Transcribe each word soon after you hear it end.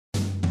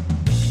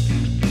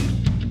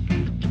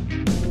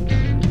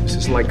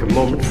like a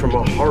moment from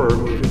a horror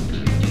movie.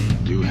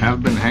 You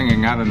have been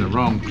hanging out in the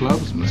wrong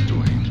clubs, Mr.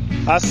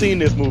 Wayne. I've seen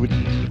this movie.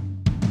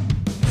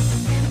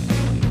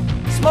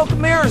 Smoke and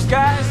mirrors,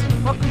 guys.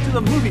 Welcome to the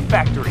movie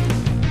factory.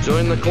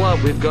 Join the club.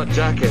 We've got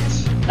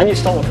jackets. And you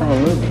stole it from a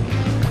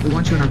movie. We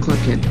want you in our club,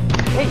 kid.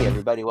 Hey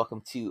everybody,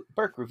 welcome to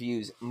Burke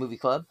Reviews Movie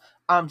Club.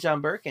 I'm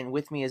John Burke, and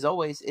with me as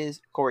always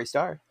is Corey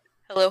Starr.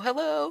 Hello,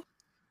 hello.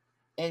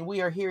 And we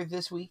are here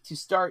this week to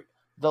start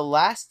the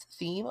last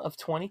theme of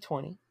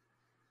 2020,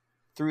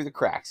 Through the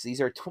Cracks. These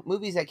are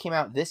movies that came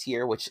out this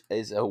year, which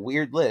is a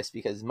weird list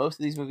because most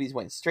of these movies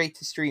went straight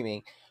to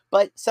streaming,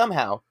 but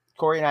somehow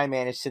Corey and I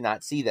managed to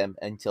not see them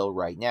until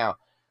right now.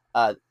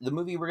 The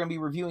movie we're going to be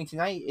reviewing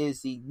tonight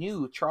is the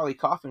new Charlie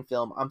Kaufman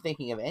film, I'm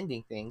Thinking of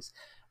Ending Things.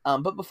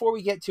 But before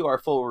we get to our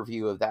full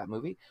review of that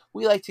movie,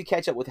 we like to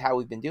catch up with how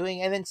we've been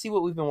doing and then see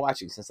what we've been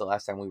watching since the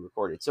last time we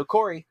recorded. So,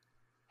 Corey,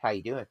 how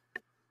you doing?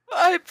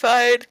 I'm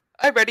fine.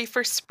 I'm ready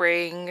for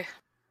spring.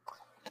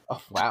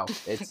 Oh, wow.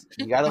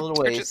 You got a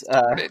little ways.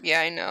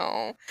 Yeah, I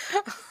know.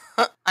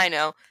 I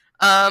know.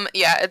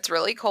 Yeah, it's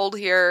really cold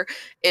here.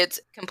 It's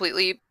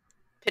completely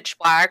pitch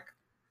black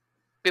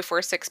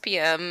before 6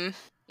 p.m.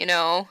 You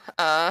know,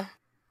 I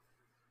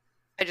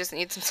just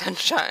need some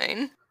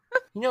sunshine.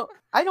 You know,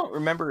 I don't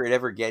remember it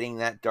ever getting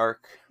that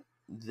dark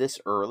this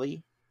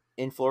early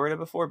in Florida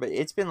before, but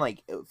it's been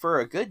like for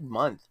a good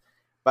month.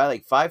 By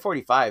like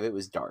 5:45, it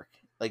was dark.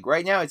 Like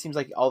right now, it seems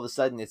like all of a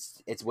sudden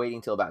it's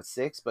waiting till about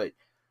 6, but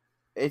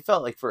it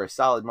felt like for a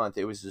solid month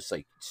it was just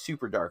like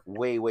super dark,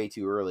 way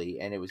too early,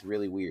 and it was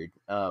really weird.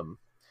 And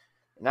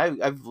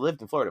I've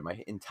lived in Florida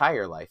my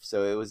entire life,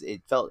 so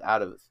it felt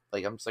out of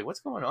like I'm just like what's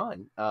going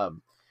on.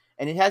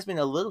 And it has been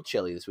a little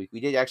chilly this week.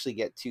 We did actually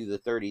get to the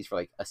 30s for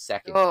like a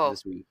second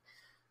this week.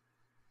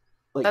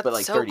 That's but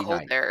like so 39.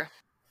 cold there.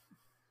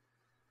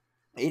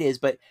 It is,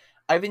 but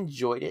I've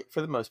enjoyed it for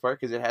the most part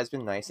because it has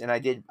been nice. And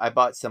I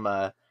bought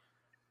some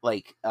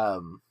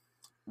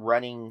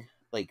running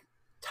like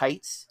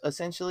tights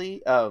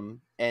essentially, and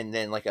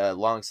then like a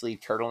long sleeve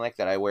turtleneck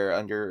that I wear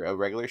under a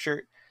regular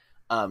shirt,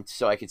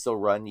 so I could still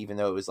run even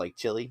though it was like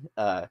chilly.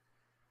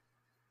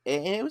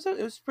 And it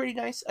was pretty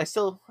nice. I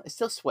still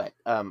sweat.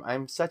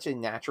 I'm such a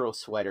natural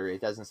sweater.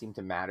 It doesn't seem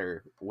to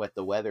matter what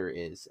the weather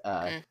is.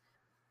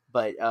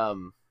 But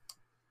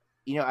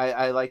you know,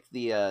 I like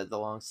the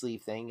long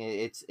sleeve thing.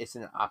 It's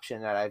an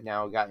option that I've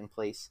now got in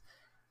place.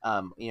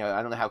 You know,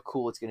 I don't know how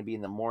cool it's going to be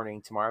in the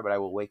morning tomorrow, but I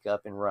will wake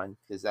up and run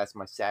because that's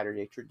my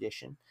Saturday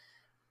tradition.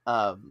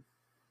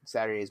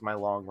 Saturday is my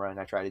long run.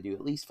 I try to do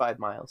at least 5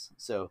 miles.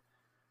 So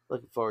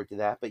looking forward to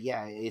that. But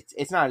yeah,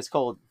 it's not as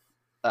cold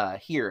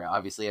here,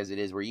 obviously, as it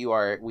is where you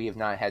are. We have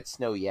not had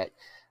snow yet,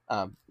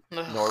 nor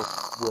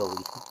will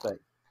we. But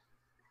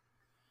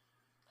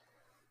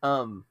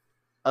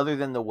other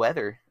than the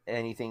weather,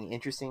 anything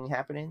interesting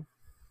happening?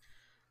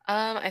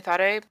 I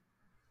thought I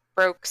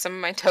broke some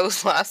of my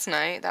toes last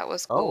night. That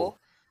was cool.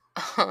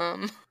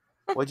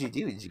 What'd you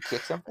do? Did you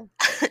kick something?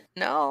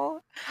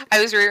 No,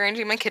 I was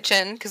rearranging my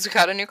kitchen because we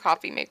got a new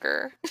coffee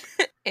maker,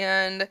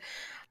 and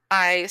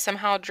I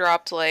somehow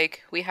dropped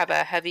we have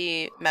a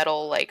heavy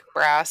metal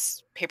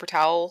brass paper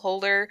towel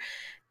holder,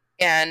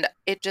 and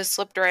it just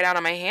slipped right out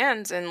of my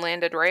hands and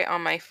landed right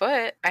on my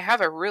foot. I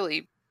have a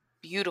really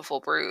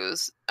beautiful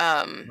bruise.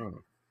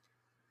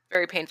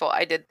 Very painful.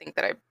 I did think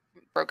that I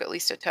broke at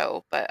least a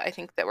toe, but I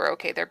think that we're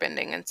okay. They're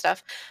bending and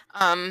stuff.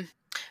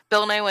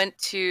 Bill and I went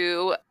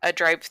to a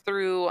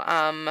drive-through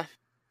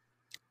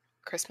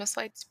Christmas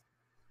lights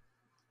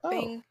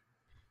thing.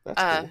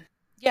 That's cool.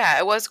 Yeah,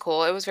 it was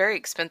cool. It was very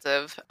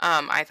expensive,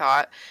 I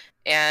thought.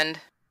 And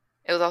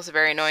it was also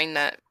very annoying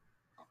that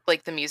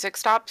the music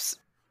stops.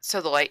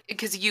 So the light,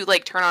 because you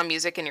turn on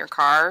music in your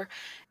car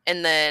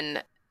and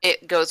then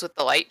it goes with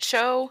the light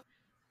show.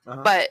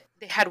 Uh-huh. But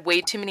they had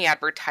way too many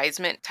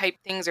advertisement type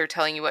things or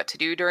telling you what to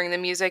do during the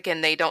music,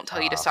 and they don't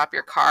tell you to stop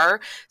your car.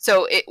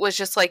 So it was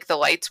just the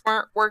lights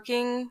weren't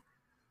working.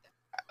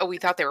 We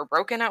thought they were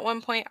broken at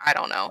one point. I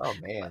don't know. Oh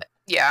man. But,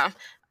 yeah.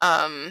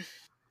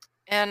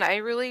 And I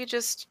really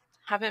just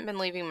haven't been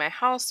leaving my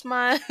house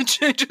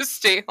much. I just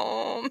stay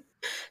home.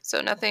 So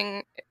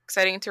nothing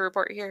exciting to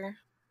report here.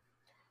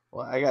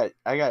 Well, I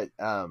got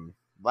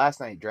last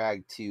night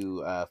dragged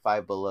to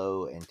Five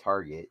Below and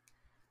Target.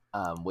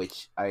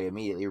 Which I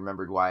immediately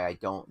remembered why I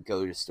don't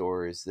go to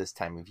stores this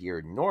time of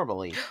year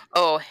normally.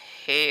 Oh,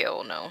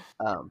 hell no.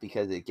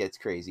 Because it gets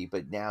crazy.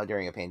 But now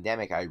during a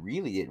pandemic, I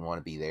really didn't want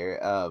to be there.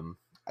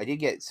 I did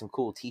get some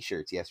cool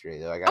t-shirts yesterday,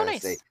 though. I gotta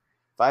say,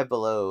 Five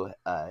Below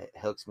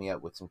hooks me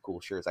up with some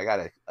cool shirts. I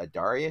got a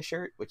Daria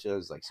shirt, which I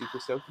was super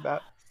stoked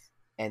about.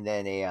 And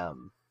then a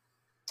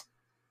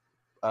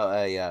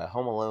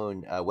Home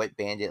Alone Wet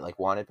Bandit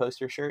wanted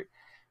poster shirt.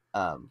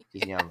 Because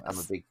you know I'm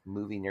a big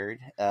movie nerd.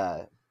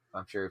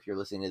 I'm sure if you're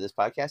listening to this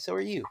podcast, so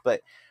are you. But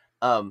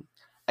I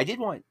did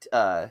want,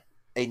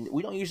 and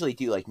we don't usually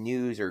do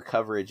news or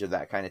coverage of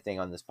that kind of thing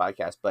on this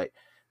podcast, but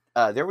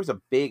there was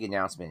a big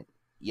announcement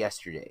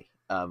yesterday.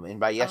 And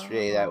by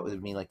yesterday, that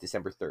would mean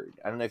December 3rd.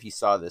 I don't know if you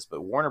saw this,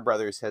 but Warner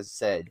Brothers has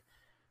said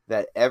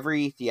that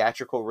every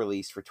theatrical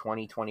release for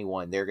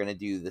 2021, they're going to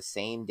do the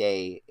same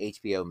day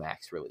HBO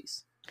Max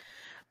release.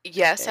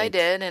 Yes, I And,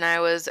 did, and I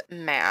was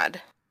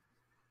mad.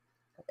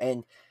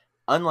 and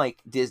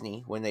unlike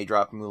Disney, when they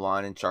dropped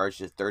Mulan and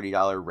charged a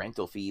 $30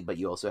 rental fee, but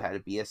you also had to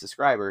be a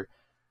subscriber,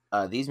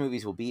 these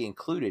movies will be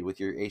included with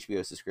your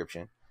HBO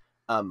subscription.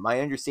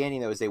 My understanding,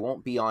 though, is they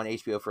won't be on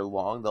HBO for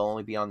long. They'll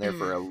only be on there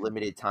for a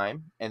limited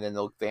time, and then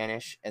they'll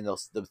vanish, and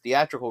the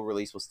theatrical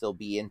release will still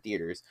be in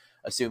theaters,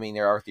 assuming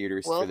there are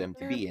theaters for them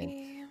to be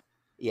in.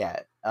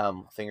 Yeah,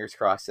 fingers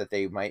crossed that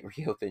they might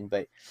reopen,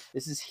 but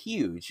this is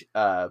huge.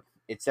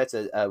 It sets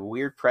a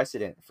weird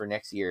precedent for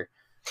next year,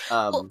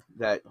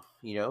 that,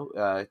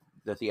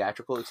 the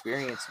theatrical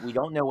experience, we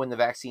don't know when the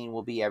vaccine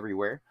will be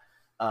everywhere.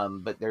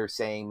 But they're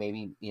saying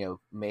maybe,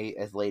 May,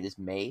 as late as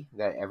May,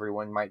 that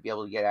everyone might be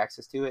able to get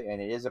access to it.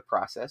 And it is a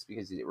process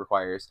because it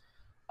requires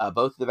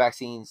both the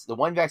vaccines. The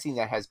one vaccine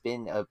that has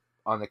been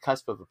on the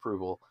cusp of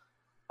approval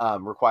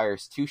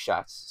requires 2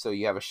 shots. So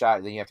you have a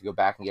shot, then you have to go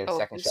back and get a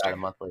second shot a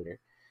month later,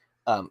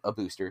 a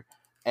booster.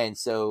 And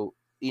so,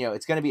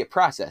 it's going to be a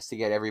process to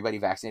get everybody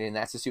vaccinated. And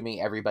that's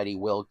assuming everybody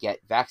will get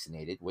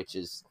vaccinated, which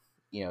is,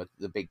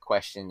 the big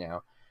question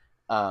now,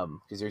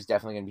 because there's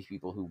definitely going to be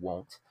people who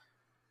won't.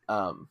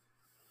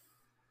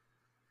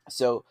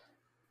 So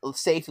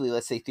safely,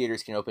 let's say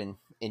theaters can open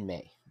in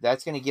May.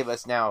 That's going to give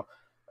us now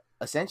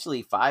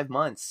essentially 5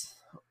 months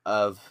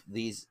of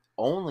these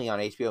only on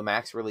HBO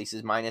Max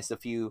releases, minus a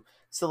few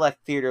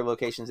select theater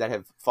locations that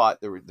have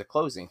fought the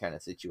closing kind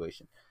of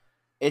situation.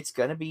 It's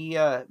going to be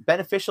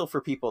beneficial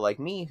for people like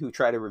me who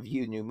try to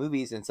review new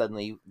movies, and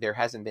suddenly there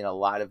hasn't been a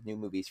lot of new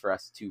movies for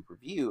us to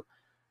review.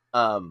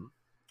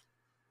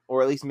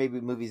 Or at least maybe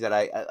movies that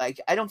I like.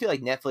 I don't feel like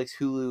Netflix,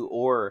 Hulu,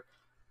 or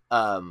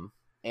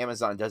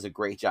Amazon does a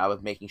great job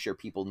of making sure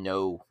people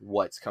know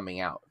what's coming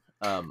out.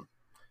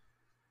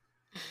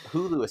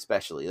 Hulu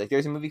especially. Like,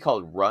 there's a movie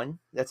called Run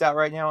that's out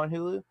right now on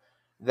Hulu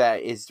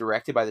that is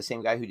directed by the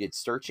same guy who did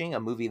Searching, a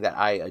movie that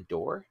I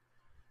adore,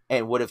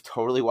 and would have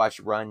totally watched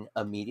Run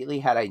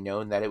immediately had I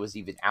known that it was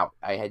even out.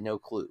 I had no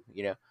clue,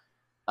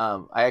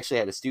 I actually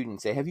had a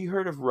student say, "Have you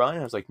heard of Run?"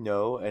 And I was like,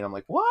 "No." And I'm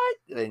like, "What?"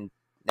 And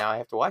now I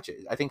have to watch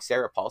it. I think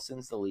Sarah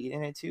Paulson's the lead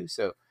in it too.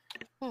 So,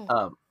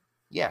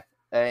 yeah.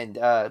 And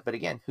but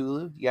again,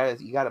 Hulu,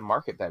 you gotta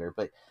market better.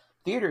 But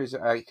theaters,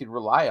 I could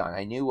rely on.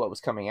 I knew what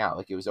was coming out.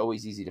 Like, it was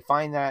always easy to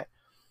find that.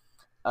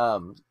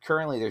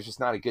 Currently, there's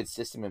just not a good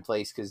system in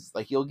place because,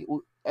 like,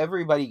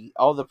 everybody,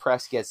 all the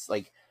press gets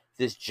like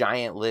this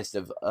giant list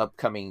of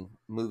upcoming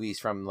movies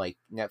from like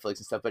Netflix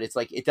and stuff. But it's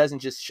like, it doesn't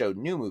just show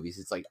new movies.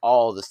 It's like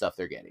all the stuff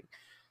they're getting.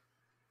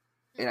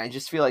 And I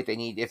just feel like they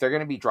need, if they're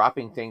going to be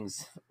dropping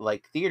things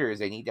like theaters,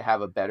 they need to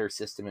have a better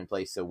system in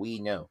place so we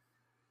know.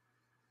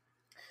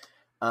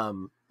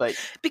 But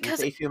because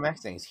the HBO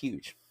Max thing is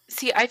huge.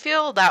 See, I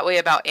feel that way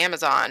about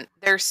Amazon.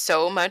 There's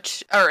so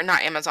much, or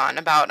not Amazon,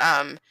 about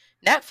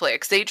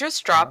Netflix. They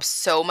just drop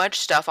so much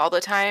stuff all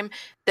the time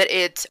that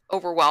it's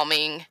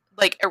overwhelming,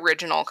 like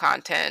original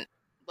content.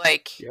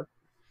 Like, yep.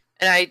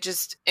 And I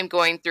just am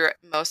going through it.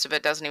 Most of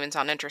it doesn't even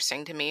sound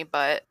interesting to me,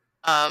 but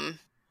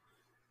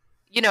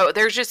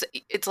there's just,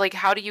 it's like,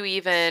 how do you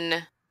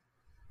even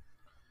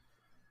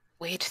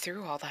wade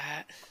through all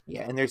that?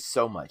 Yeah, and there's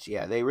so much.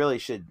 Yeah, they really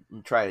should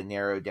try to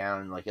narrow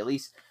down, like, at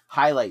least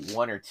highlight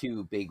 1 or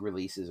 2 big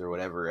releases or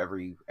whatever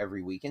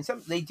every week. And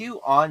some they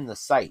do on the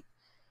site,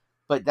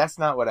 but that's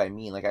not what I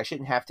mean. Like, I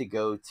shouldn't have to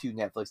go to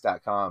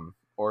Netflix.com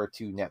or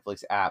to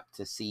Netflix app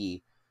to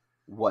see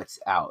what's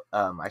out.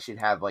 I should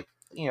have, like,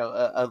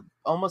 a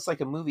almost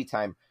like a movie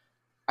time.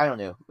 I don't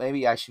know.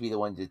 Maybe I should be the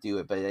one to do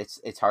it, but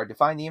it's hard to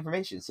find the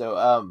information.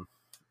 So,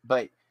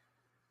 but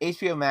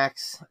HBO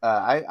Max,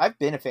 I've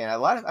been a fan.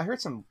 I heard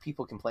some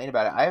people complain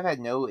about it. I've had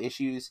no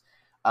issues.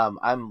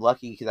 I'm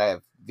lucky because I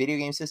have video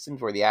game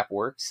systems where the app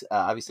works.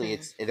 Obviously,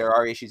 there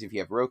are issues if you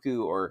have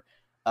Roku or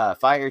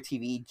Fire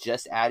TV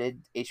just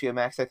added HBO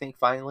Max, I think,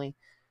 finally.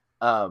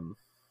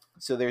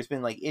 So there's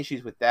been like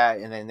issues with that,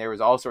 and then there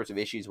was all sorts of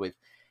issues with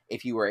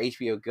if you were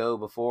HBO Go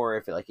before,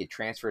 if it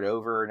transferred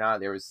over or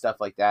not. There was stuff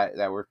like that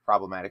were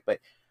problematic. But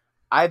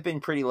I've been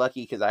pretty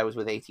lucky because I was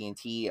with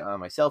AT&T on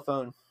my cell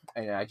phone,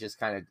 and I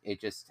just it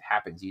just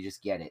happens. You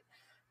just get it.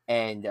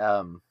 And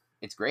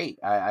it's great.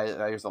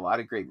 There's a lot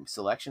of great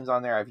selections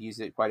on there. I've used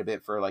it quite a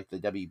bit for like the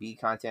WB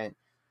content,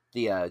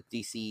 the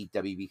DC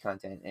WB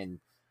content. And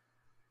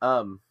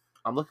I'm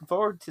looking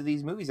forward to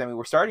these movies. I mean,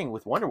 we're starting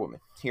with Wonder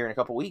Woman here in a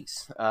couple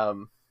weeks.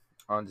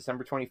 On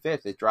December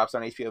 25th, it drops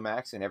on HBO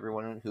Max, and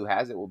everyone who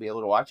has it will be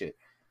able to watch it.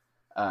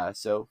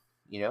 So,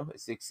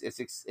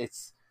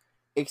 it's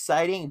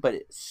exciting,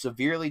 but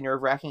severely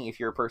nerve-wracking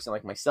if you're a person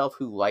like myself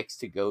who likes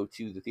to go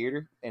to the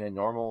theater in a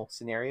normal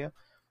scenario.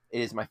 It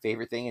is my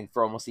favorite thing, and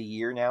for almost a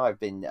year now, I've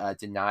been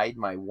denied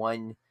my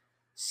one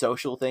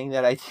social thing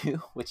that I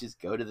do, which is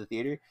go to the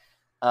theater.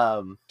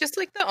 Just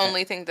like the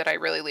only thing that I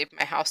really leave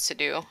my house to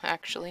do,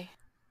 actually.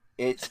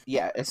 It's,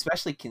 yeah,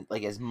 especially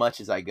like as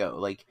much as I go.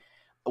 Like,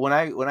 when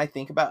I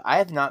think about, I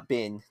have not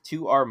been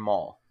to our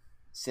mall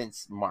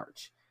since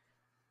March.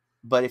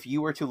 But if you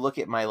were to look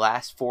at my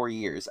last 4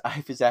 years,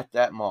 I was at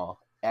that mall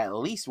at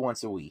least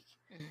once a week,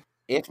 Mhm.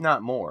 if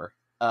not more,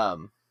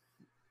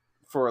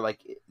 for like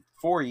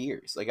 4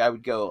 years. Like I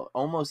would go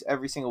almost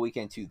every single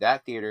weekend to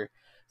that theater.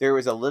 There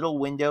was a little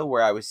window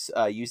where I was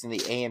using the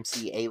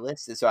AMC A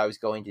list, and so I was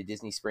going to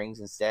Disney Springs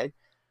instead.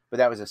 But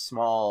that was a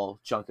small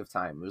chunk of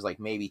time. It was like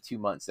maybe 2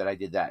 months that I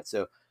did that.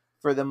 So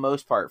for the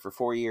most part, for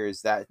 4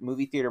 years, that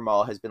movie theater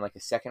mall has been like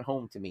a second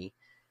home to me.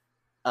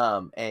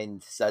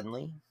 And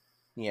suddenly,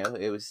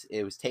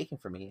 it was taken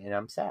from me, and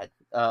I'm sad.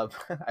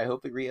 I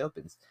hope it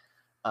reopens.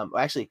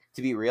 Actually,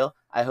 to be real,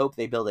 I hope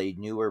they build a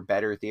newer,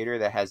 better theater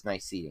that has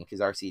nice seating,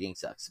 because our seating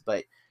sucks.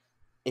 But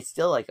it's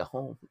still like a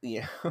home,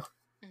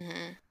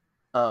 Mhm.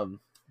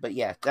 But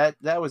yeah,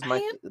 that was my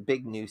I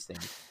big news thing.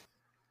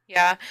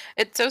 Yeah,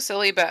 it's so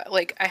silly, but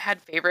like I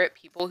had favorite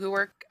people who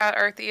work at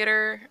our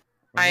theater.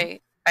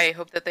 Mhm. I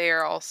hope that they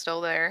are all still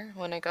there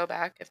when I go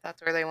back, if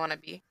that's where they want to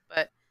be.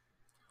 But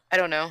I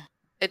don't know.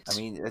 I It's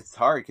mean, it's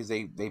hard because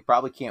they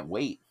probably can't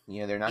wait.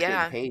 They're not getting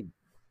yeah. paid.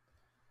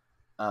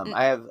 N-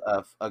 I have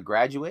a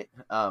graduate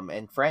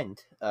and friend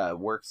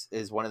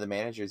is one of the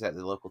managers at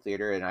the local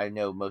theater, and I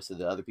know most of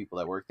the other people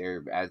that work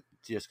there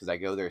just because I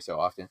go there so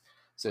often.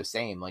 So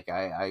same, like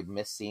I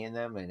miss seeing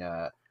them, and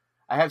I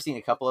have seen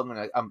a couple of them.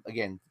 And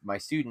again, my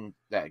student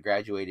that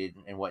graduated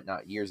and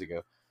whatnot years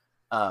ago.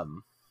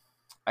 Um,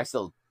 I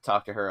still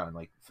talk to her on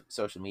like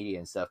social media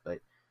and stuff,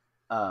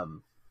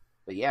 um,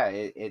 but yeah,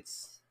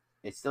 it's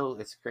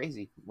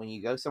crazy when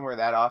you go somewhere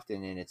that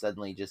often and it's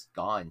suddenly just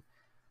gone.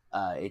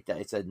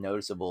 It's a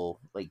noticeable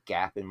like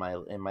gap in my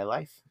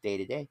life day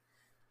to day.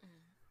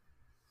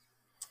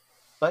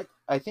 But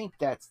I think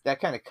that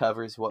kind of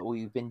covers what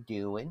we've been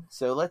doing.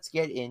 So let's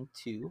get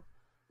into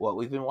what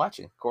we've been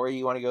watching. Corey,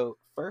 you want to go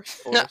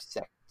first No, or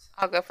second?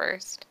 I'll go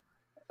first.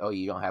 Oh,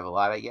 you don't have a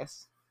lot, I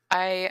guess.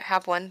 I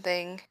have one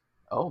thing.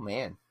 Oh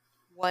man.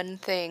 One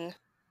thing.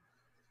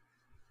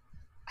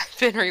 I've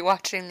been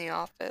rewatching The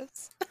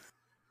Office.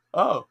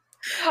 Oh,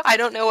 I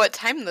don't know what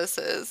time this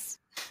is.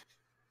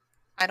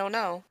 I don't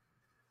know.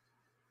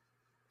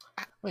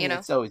 I You mean, know,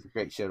 it's always a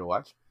great show to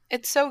watch.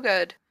 it's so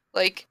good.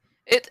 Like,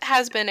 it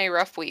has been a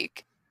rough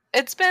week.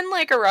 It's been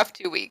like a rough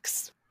 2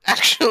 weeks,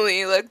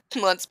 actually. Like,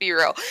 let's be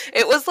real.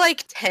 It was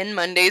like 10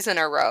 Mondays in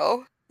a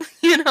row,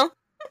 you know?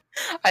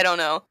 I don't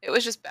know. It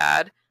was just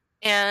bad.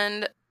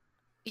 And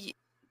The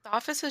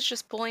Office is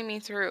just pulling me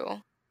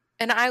through.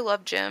 And I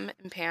love Jim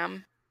and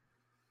Pam.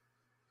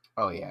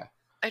 Oh yeah.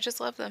 I just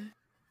love them.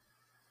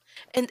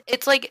 And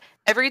it's like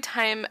every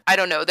time, I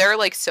don't know, there are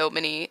like so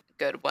many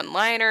good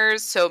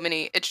one-liners, so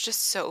many, it's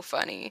just so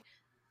funny.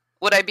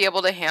 Would I be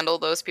able to handle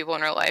those people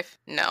in real life?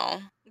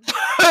 No.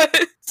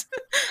 But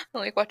I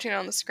like watching it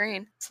on the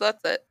screen. So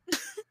that's it.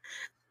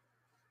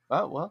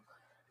 Oh well.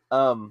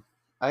 Um,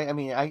 I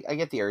mean, I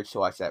get the urge to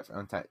watch that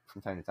from time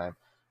to time.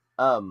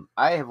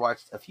 I have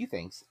watched a few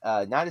things.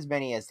 Not as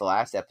many as the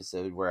last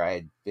episode where I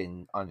had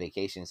been on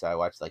vacation, so I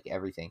watched like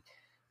everything.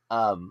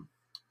 Um,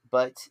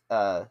 but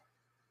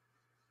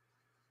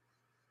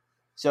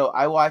so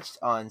I watched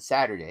on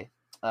Saturday,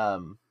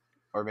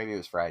 or maybe it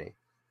was Friday.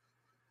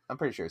 I'm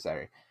pretty sure it was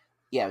Saturday.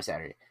 Yeah, it was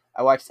Saturday.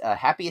 I watched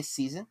Happiest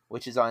Season,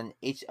 which is on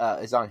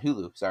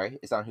Hulu. Sorry,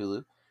 it's on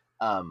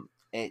Hulu.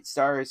 It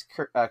stars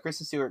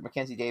Kristen Stewart,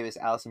 Mackenzie Davis,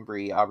 Allison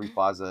Brie, Aubrey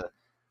Plaza.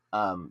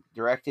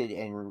 Directed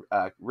and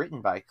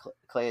written by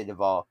Clea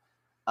Duvall.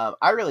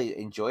 I really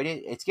enjoyed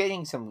it. It's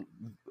getting some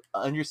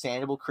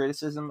understandable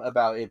criticism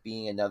about it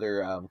being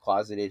another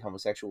closeted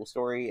homosexual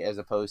story, as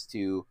opposed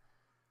to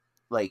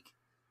like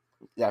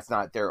that's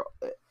not their.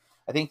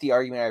 I think the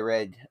argument I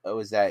read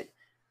was that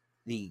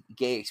the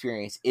gay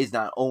experience is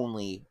not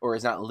only or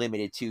is not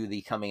limited to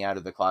the coming out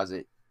of the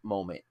closet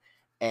moment,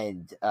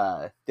 and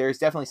there's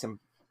definitely some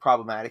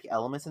problematic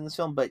elements in this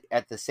film, but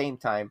at the same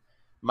time,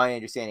 my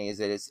understanding is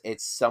that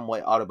it's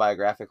somewhat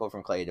autobiographical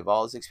from Clea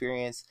Duvall's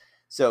experience.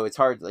 So it's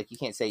hard, like you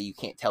can't say you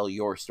can't tell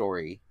your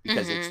story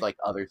because it's Mm-hmm. like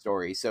other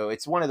stories. So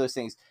it's one of those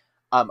things.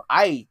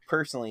 I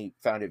personally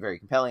found it very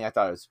compelling. I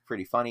thought it was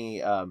pretty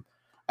funny.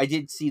 I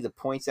did see the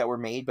points that were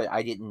made, but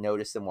I didn't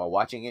notice them while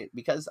watching it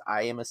because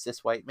I am a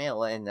cis white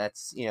male, and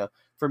that's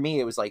for me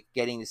it was like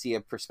getting to see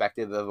a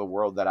perspective of a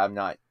world that I'm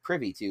not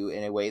privy to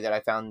in a way that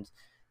I found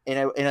in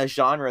a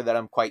genre that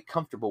I'm quite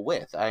comfortable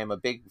with. I am a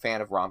big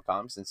fan of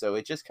rom-coms, and so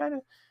it just kind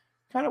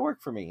of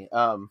worked for me.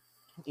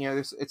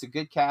 It's a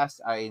good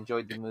cast. I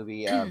enjoyed the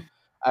movie.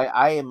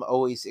 I am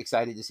always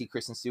excited to see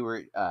Kristen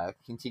Stewart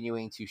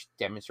continuing to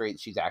demonstrate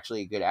that she's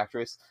actually a good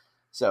actress.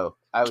 So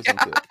I was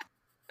into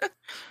it.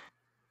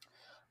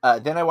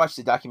 Then I watched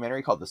a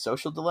documentary called The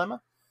Social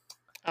Dilemma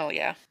Oh,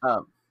 yeah.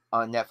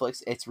 on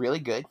Netflix. It's really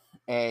good,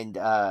 and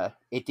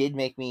it did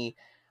make me.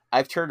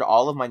 I've turned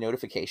all of my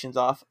notifications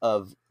off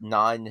of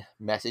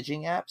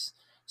non-messaging apps.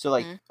 So,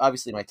 like, Mm-hmm.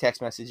 obviously, my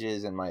text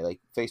messages and my like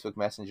Facebook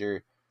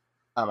Messenger.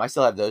 I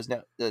still have those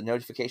the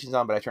notifications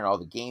on, but I turned all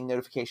the game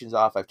notifications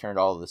off. I've turned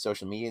all the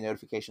social media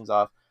notifications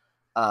off,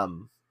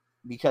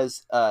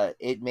 because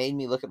it made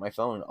me look at my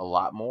phone a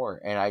lot more.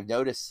 And I've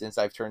noticed since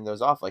I've turned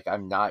those off, like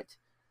I'm not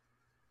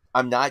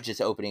just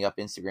opening up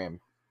Instagram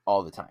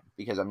all the time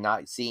because I'm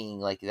not seeing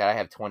like that I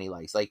have 20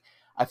 likes. Like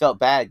I felt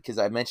bad because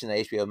I mentioned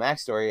the HBO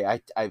Max story.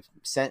 I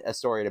sent a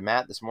story to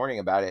Matt this morning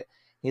about it.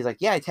 He's like,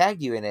 "Yeah, I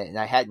tagged you in it," and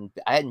I hadn't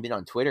been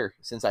on Twitter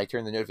since I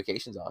turned the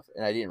notifications off,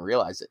 and I didn't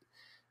realize it.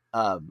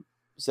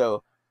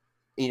 So,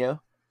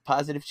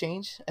 positive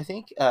change, I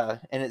think. And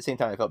at the same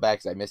time, I felt bad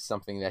because I missed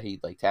something that he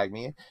like tagged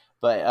me in.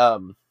 But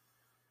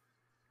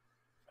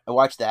I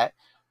watched that.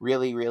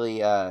 Really,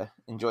 really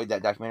enjoyed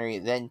that documentary.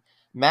 Then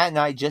Matt and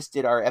I just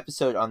did our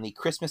episode on the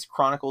Christmas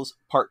Chronicles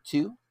Part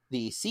 2,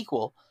 the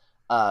sequel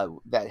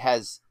that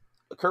has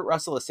Kurt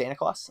Russell as Santa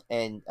Claus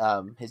and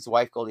his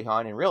wife Goldie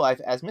Hawn in real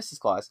life as Mrs.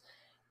 Claus.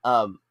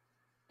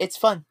 It's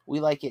fun.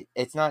 We like it.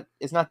 It's not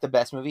the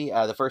best movie.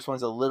 The first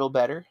one's a little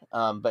better,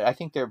 but I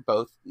think they're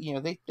both,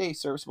 they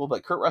serviceable.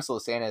 But Kurt Russell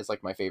as Santa is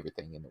like my favorite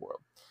thing in the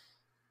world.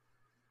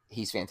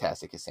 He's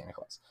fantastic as Santa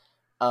Claus.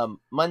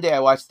 Monday, I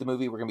watched the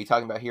movie we're going to be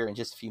talking about here in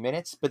just a few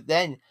minutes. But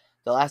then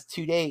the last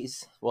 3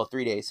 days,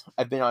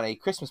 I've been on a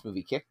Christmas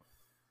movie kick.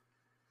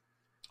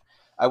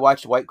 I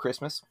watched White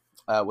Christmas,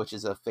 which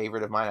is a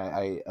favorite of mine.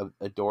 I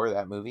adore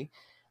that movie.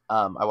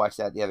 I watched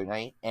that the other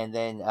night. And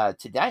then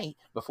tonight,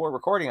 before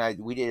recording,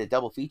 we did a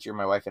double feature,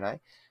 my wife and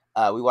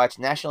I. We watched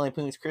National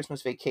Lampoon's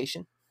Christmas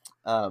Vacation,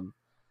 a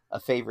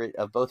favorite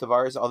of both of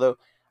ours. Although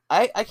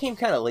I came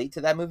kind of late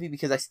to that movie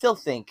because I still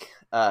think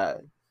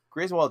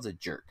Griswold's a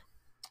jerk.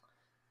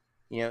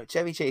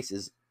 Chevy Chase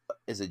is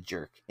a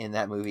jerk in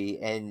that movie,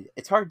 and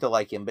it's hard to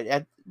like him.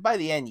 But by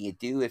the end, you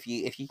do. If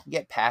you can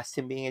get past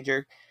him being a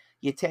jerk,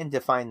 you tend to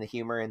find the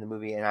humor in the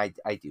movie, and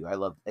I do. I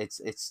love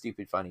it's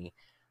stupid funny.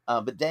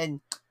 But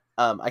then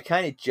I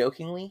kind of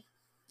jokingly,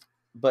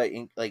 but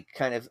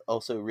kind of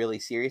also really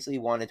seriously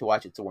wanted to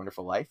watch It's a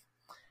Wonderful Life.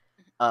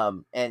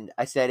 And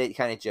I said it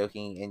kind of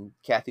joking, and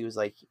Kathy was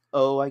like,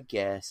 "Oh, I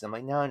guess." I'm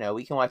like, "No,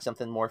 we can watch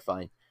something more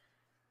fun."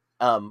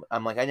 I'm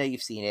like, "I know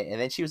you've seen it,"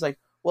 and then she was like,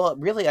 "Well,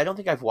 really, I don't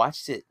think I've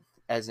watched it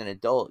as an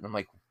adult." And I'm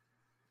like,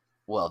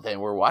 "Well, then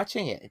we're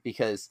watching it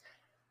because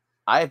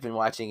I've been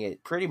watching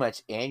it pretty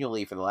much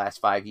annually for the last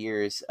 5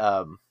 years,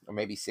 or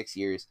maybe 6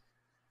 years.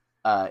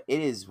 It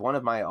is one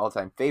of my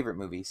all-time favorite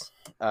movies.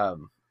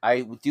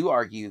 I do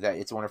argue that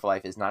It's a Wonderful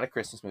Life is not a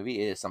Christmas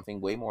movie. It is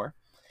something way more.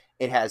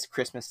 It has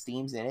Christmas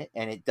themes in it,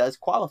 and it does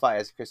qualify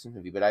as a Christmas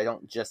movie, but I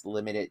don't just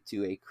limit it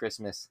to a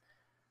Christmas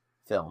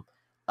film.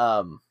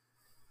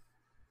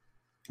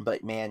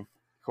 But man,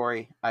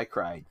 Corey, I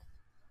cried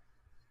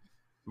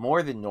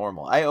more than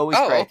normal. I always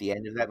cry at the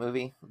end of that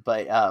movie,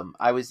 but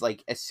I was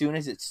like, as soon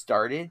as it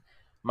started,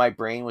 my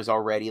brain was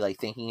already like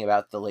thinking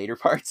about the later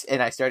parts,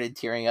 and I started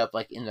tearing up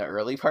like in the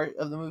early part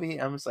of the movie.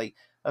 I'm just like,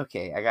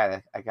 okay, I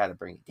gotta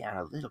bring it down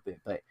a little bit,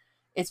 but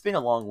it's been a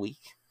long week,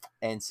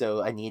 and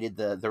so I needed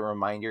the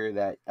reminder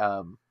that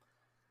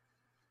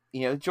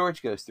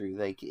George goes through.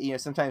 Like,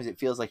 sometimes it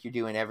feels like you're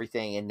doing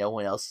everything and no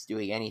one else is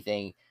doing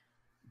anything,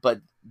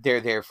 but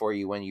they're there for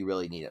you when you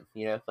really need them.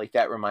 Like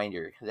that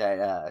reminder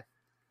that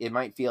it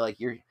might feel like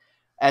you're,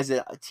 as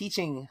a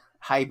teaching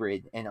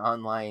hybrid and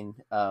online,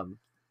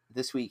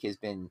 this week has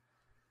been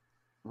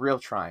real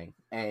trying,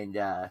 and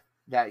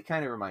that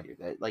kind of reminder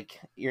that like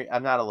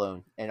I'm not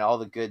alone, and all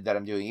the good that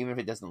I'm doing, even if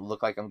it doesn't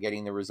look like I'm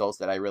getting the results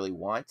that I really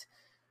want,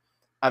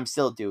 I'm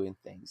still doing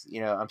things.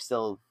 I'm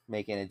still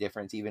making a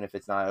difference, even if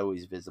it's not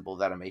always visible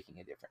that I'm making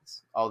a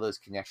difference. All those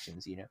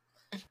connections,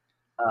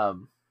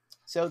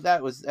 So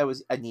that was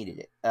I needed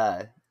it.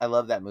 I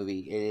love that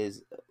movie. It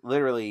is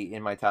literally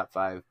in my top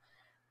 5.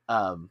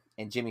 And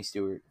Jimmy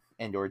Stewart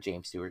or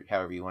James Stewart,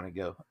 however you want to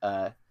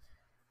go.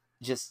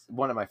 Just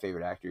one of my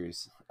favorite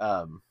actors.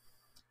 I'm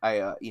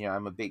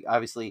a big,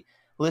 obviously,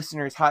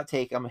 listeners, hot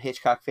take, I'm a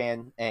Hitchcock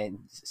fan,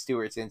 and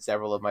Stewart's in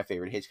several of my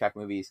favorite Hitchcock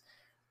movies.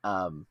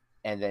 And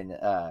then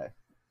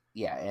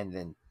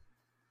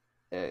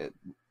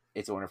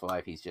It's a Wonderful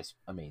Life. He's just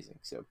amazing.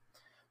 So,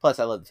 plus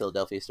I love The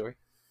Philadelphia Story.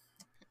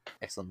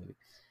 Excellent movie.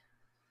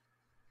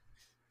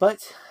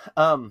 But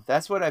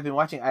that's what I've been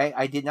watching.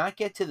 I did not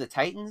get to the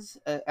Titans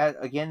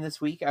again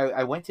this week.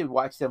 I went to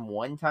watch them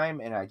one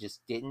time and I just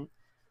didn't.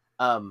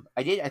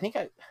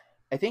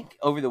 I think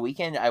over the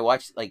weekend I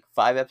watched like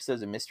 5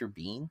 episodes of Mr.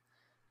 Bean,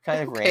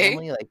 kind of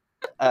randomly. Like,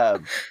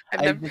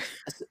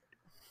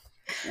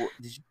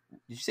 did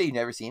you say you've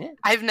never seen it?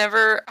 I've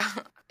never.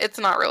 It's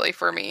not really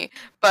for me,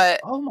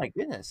 but oh my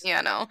goodness.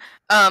 Yeah, no.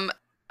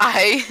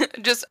 I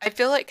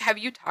feel like, have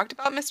you talked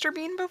about Mr.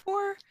 Bean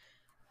before?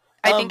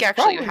 I think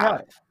actually you have.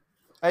 Not.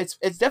 It's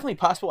definitely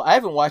possible. I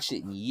haven't watched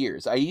it in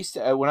years. I used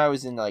to when I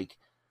was in like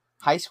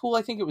high school.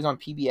 I think it was on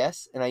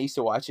PBS, and I used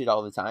to watch it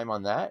all the time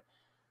on that.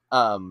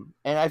 And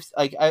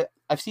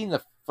I've seen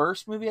the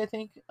first movie, I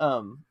think.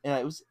 And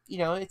it was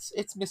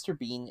it's Mr.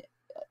 Bean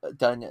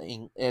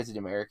done as an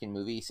American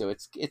movie, so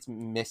it's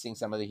missing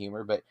some of the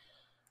humor. But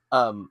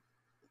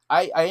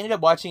I ended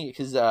up watching it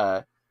because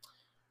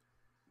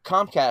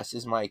Comcast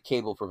is my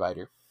cable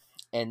provider,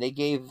 and they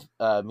gave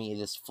me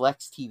this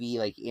Flex TV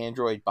like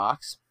Android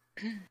box,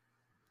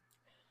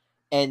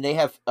 and they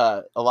have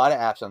a lot of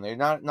apps on there.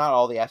 Not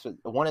all the apps,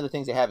 but one of the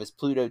things they have is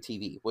Pluto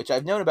TV, which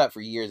I've known about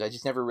for years. I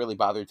just never really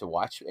bothered to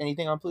watch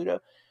anything on Pluto,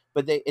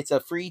 but it's a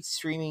free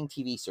streaming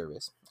TV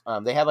service.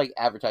 They have like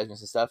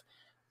advertisements and stuff.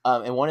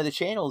 And one of the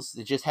channels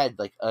that just had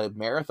like a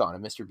marathon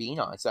of Mr. Bean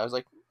on. So I was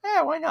like,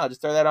 yeah, why not?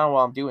 Just throw that on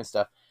while I'm doing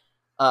stuff.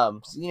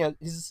 So, you know,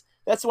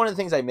 that's one of the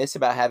things I miss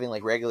about having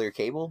like regular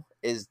cable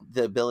is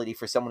the ability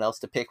for someone else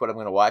to pick what I'm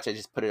going to watch. I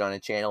just put it on a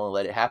channel and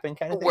let it happen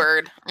kind of thing.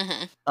 Word.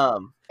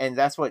 And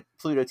that's what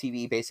Pluto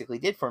TV basically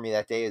did for me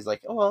that day is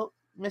like, oh, well,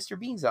 Mr.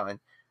 Bean's on.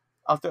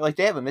 I'll throw, like,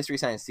 they have a Mystery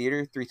Science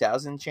Theater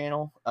 3000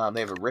 channel. They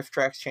have a Riff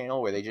Tracks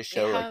channel where they just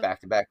show like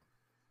back to back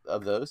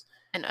of those.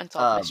 An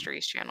Unsolved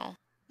Mysteries channel.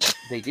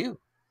 They do.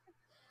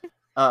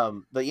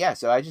 But yeah,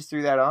 so I just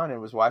threw that on and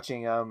was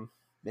watching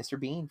Mr.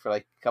 Bean for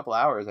like a couple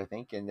hours, I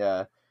think,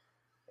 and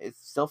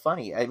it's still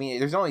funny. I mean,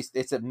 there's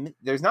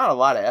not a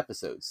lot of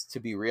episodes, to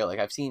be real. Like,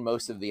 I've seen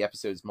most of the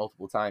episodes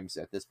multiple times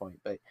at this point,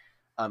 but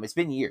it's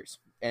been years,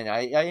 and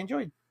I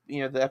enjoyed,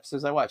 you know, the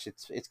episodes I watched.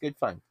 It's good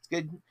fun. It's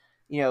good,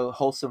 you know,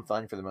 wholesome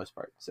fun for the most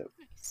part. So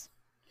Nice.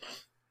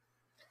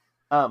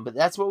 but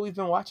that's what we've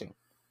been watching.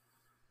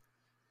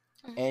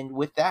 And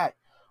with that,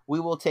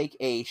 we will take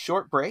a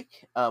short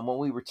break. When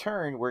we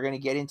return, we're going to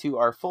get into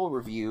our full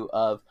review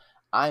of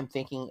I'm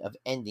Thinking of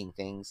Ending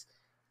Things,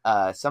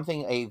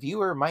 something a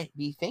viewer might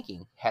be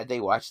thinking had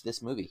they watched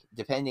this movie,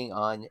 depending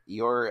on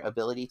your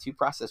ability to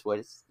process what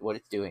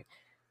it's doing.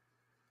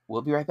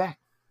 We'll be right back.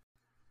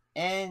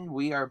 And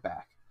we are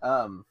back.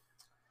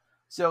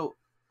 So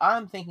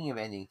I'm Thinking of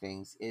Ending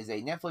Things is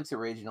a Netflix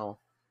original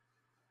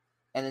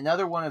and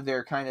another one of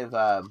their kind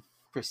of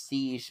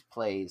prestige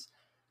plays.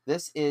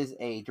 This is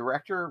a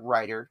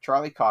director-writer,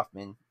 Charlie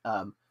Kaufman,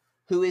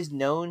 who is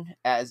known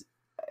as,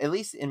 at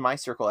least in my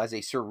circle, as a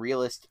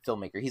surrealist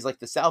filmmaker. He's like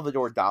the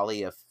Salvador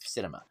Dali of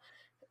cinema.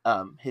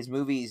 His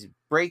movies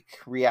break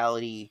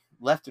reality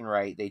left and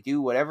right. They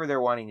do whatever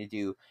they're wanting to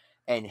do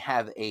and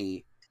have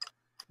they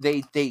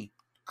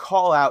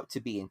call out to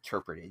be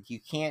interpreted. You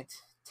can't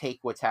take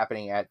what's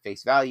happening at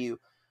face value.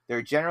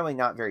 They're generally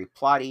not very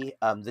plotty.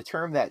 The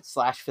term that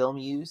Slash Film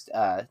used,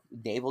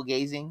 navel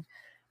gazing,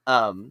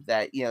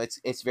 that, you know,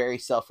 it's very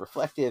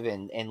self-reflective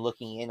and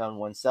looking in on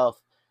oneself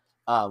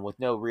with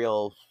no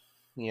real,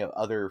 you know,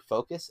 other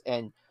focus.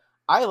 And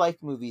I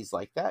like movies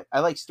like that. I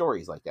like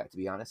stories like that, to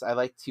be honest. I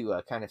like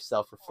to kind of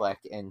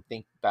self-reflect and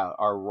think about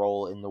our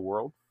role in the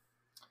world.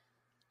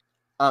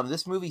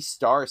 This movie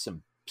stars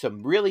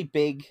some really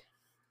big,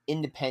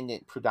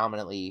 independent,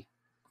 predominantly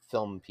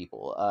film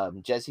people.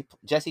 Jesse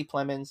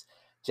Plemons,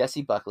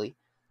 Jesse Buckley,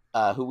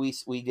 who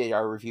we did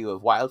our review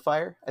of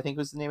Wildfire, I think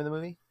was the name of the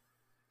movie.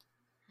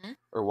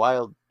 Or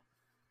Wild,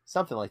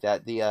 something like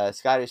that. The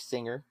Scottish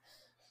singer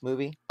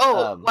movie.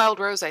 Oh, Wild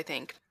Rose, I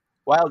think.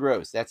 Wild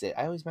Rose, that's it.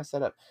 I always mess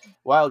that up.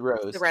 Wild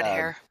Rose. The red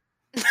hair.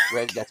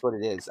 Red, that's what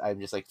it is. I'm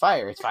just like,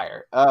 fire, it's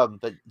fire.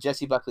 But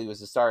Jessie Buckley was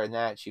the star in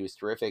that. She was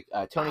terrific.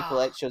 Toni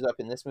Collette shows up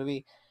in this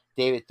movie.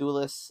 David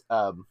Thewlis.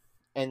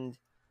 And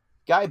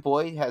Guy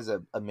Boyd has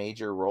a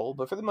major role,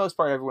 but for the most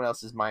part, everyone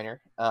else is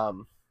minor.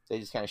 They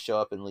just kind of show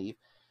up and leave.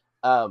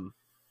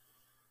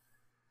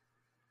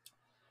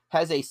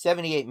 Has a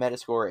 78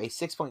 Metascore, a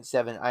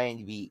 6.7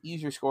 IMDb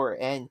user score,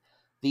 and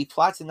the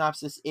plot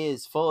synopsis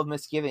is full of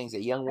misgivings.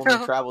 A young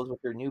woman travels with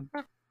her new...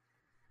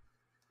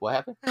 What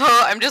happened?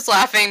 Oh, I'm just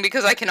laughing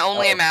because I can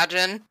only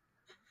imagine.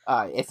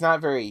 It's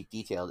not very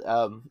detailed.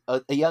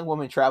 A young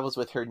woman travels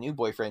with her new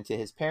boyfriend to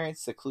his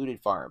parents' secluded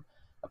farm.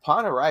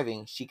 Upon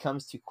arriving, she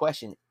comes to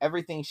question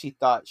everything she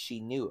thought she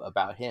knew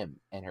about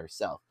him and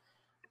herself.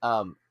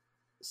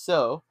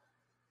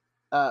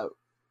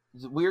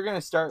 We're going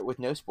to start with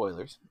no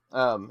spoilers,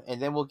 and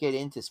then we'll get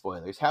into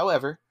spoilers.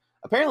 However,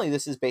 apparently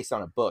this is based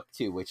on a book,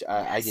 too, which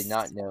I did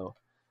not know.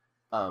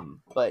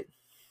 But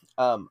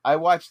I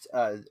watched...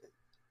 I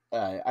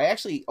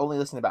actually only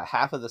listened to about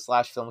half of the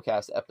Slash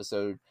Filmcast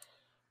episode.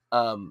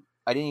 I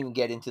didn't even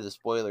get into the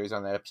spoilers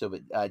on that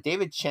episode, but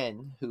David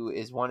Chen, who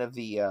is one of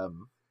the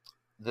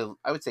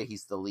I would say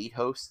he's the lead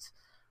host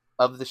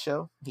of the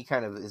show. He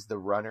kind of is the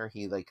runner.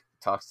 He like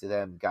talks to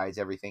them, guides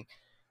everything.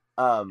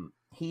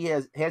 He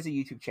has a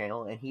YouTube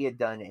channel, and he had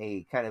done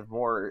a kind of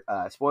more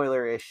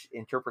spoiler-ish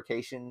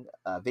interpretation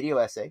video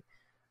essay,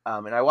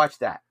 and I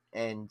watched that,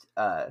 and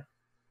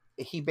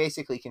he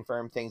basically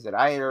confirmed things that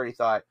I had already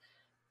thought,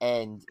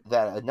 and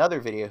that another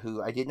video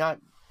who I did not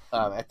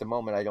at the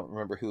moment, I don't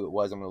remember who it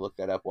was. I'm going to look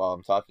that up while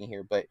I'm talking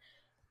here, but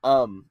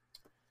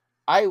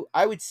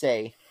I would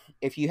say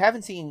if you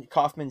haven't seen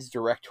Kaufman's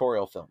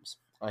directorial films,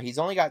 he's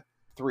only got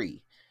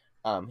 3.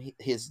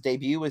 His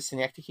debut was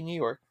Synecdoche, New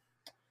York.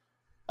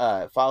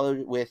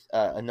 Followed with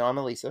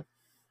Anomalisa,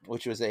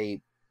 which was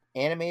a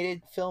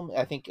animated film.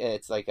 I think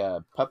it's like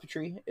a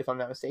puppetry, if I'm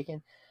not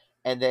mistaken.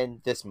 And then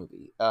this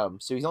movie. So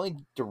he's only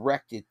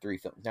directed 3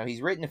 films. Now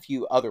he's written a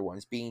few other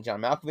ones, being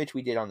John Malkovich,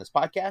 we did on this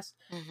podcast.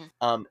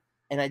 Mm-hmm.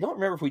 And I don't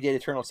remember if we did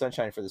Eternal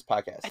Sunshine for this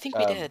podcast. I think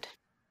we did.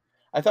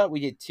 I thought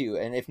we did too.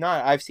 And if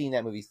not, I've seen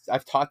that movie.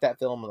 I've taught that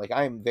film. Like,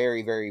 I am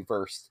very, very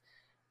versed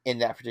in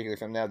that particular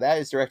film. Now that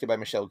is directed by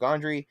Michel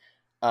Gondry.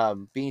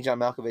 Being John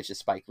Malkovich is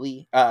Spike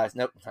Lee.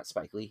 Nope, not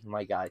Spike Lee.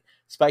 My God,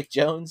 Spike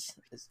Jonze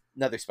is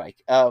another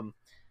Spike.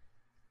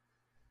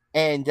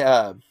 And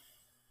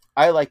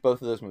I like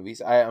both of those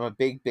movies. I'm a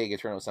big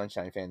Eternal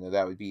Sunshine fan, though.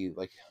 That would be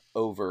like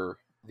over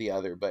the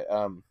other, but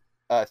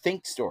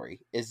Think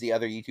Story is the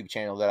other YouTube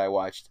channel that I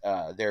watched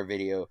their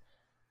video,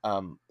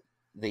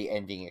 the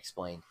ending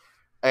explained.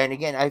 And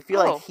again, I feel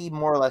like he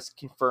more or less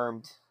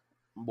confirmed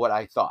what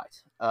I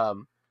thought.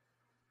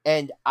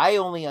 And I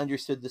only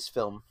understood this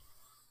film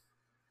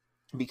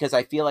because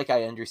I feel like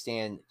I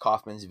understand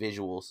Kaufman's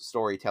visual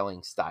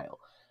storytelling style.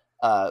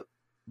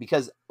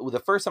 Because the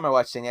first time I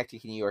watched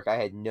Synecdoche, New York, I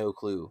had no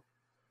clue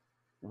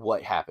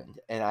what happened.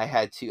 And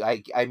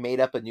I made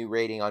up a new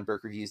rating on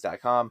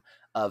BurkeReviews.com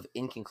of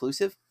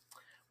inconclusive,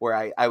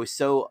 where I was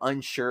so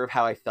unsure of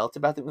how I felt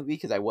about the movie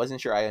because I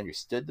wasn't sure I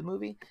understood the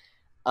movie.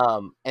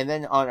 And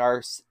then on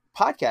our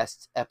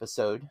podcast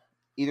episode,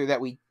 either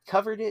that we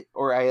covered it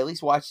or I at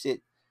least watched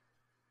it.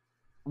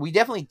 We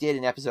definitely did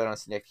an episode on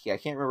Synecdoche. I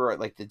can't remember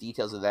like the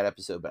details of that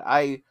episode, but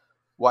I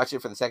watched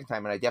it for the second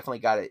time and I definitely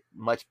got it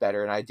much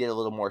better. And I did a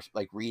little more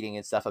like reading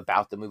and stuff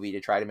about the movie to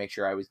try to make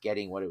sure I was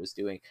getting what it was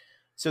doing.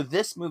 So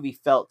this movie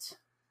felt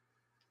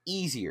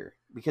easier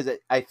because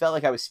I felt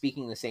like I was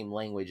speaking the same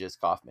language as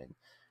Kaufman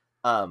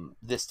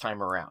this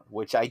time around,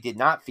 which I did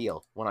not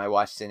feel when I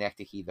watched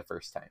Synecdoche the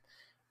first time.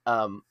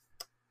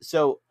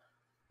 So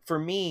for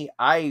me,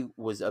 I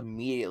was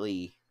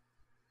immediately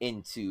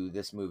into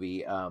this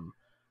movie.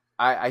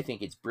 I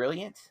think it's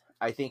brilliant.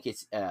 I think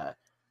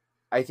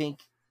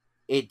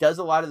it does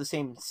a lot of the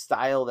same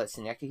style that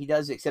Synecdoche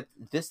does, except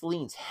this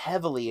leans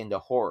heavily into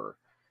horror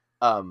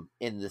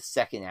in the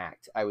second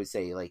act, I would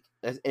say. Like,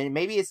 and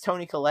maybe it's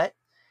Toni Collette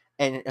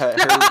and her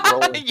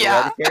role in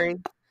Hereditary,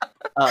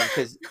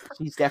 because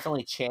she's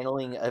definitely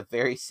channeling a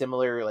very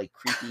similar, like,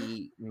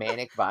 creepy,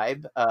 manic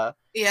vibe.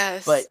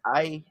 Yes. But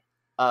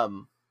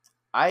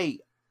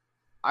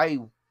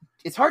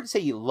it's hard to say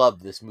you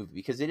love this movie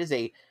because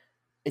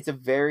it's a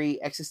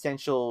very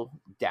existential,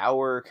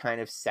 dour,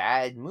 kind of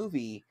sad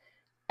movie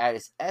at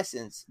its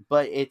essence,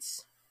 but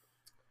it's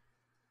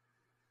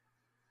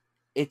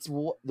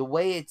the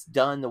way it's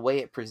done, the way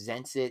it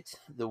presents it,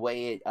 the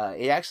way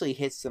it actually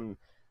hits some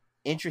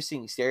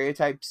interesting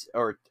stereotypes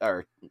or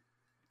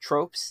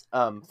tropes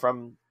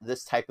from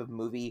this type of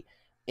movie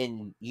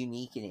in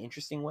unique and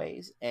interesting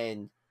ways,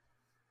 and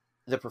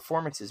the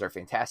performances are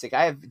fantastic.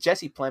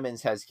 Jesse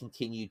Plemons has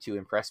continued to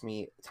impress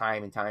me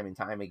time and time and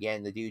time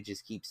again. The dude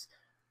just keeps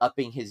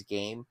upping his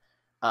game.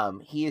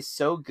 He is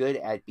so good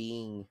at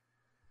being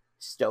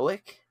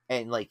stoic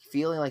and like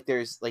feeling like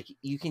there's like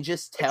you can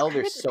just tell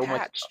there's so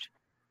much.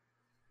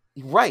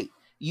 Right,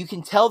 you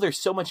can tell there's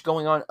so much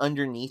going on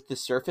underneath the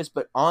surface,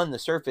 but on the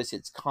surface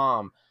it's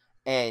calm.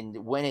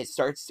 And when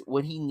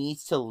he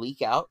needs to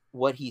leak out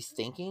what he's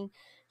thinking,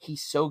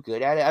 he's so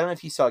good at it. I don't know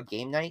if you saw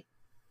Game Night.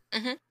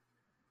 Mm-hmm.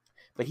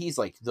 But he's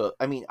like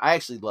I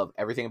actually love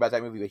everything about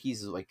that movie, but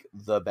he's like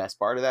the best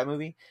part of that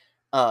movie.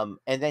 And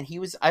then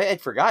I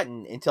had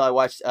forgotten until I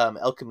watched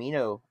El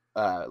Camino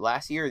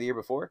last year or the year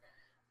before,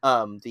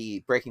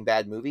 the Breaking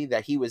Bad movie,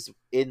 that he was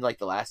in like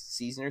the last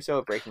season or so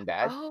of Breaking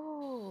Bad.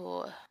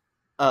 Oh.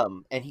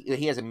 And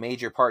he has a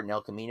major part in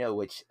El Camino,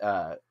 which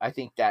I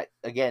think that,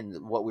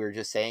 again, what we were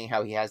just saying,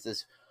 how he has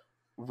this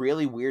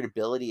really weird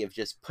ability of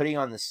just putting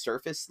on the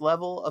surface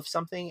level of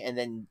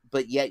something,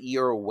 but yet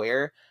you're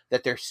aware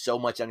that there's so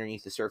much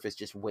underneath the surface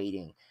just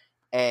waiting.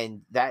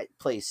 And that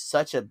plays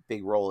such a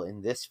big role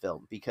in this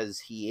film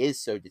because he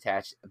is so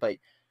detached, but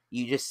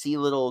you just see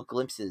little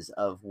glimpses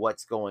of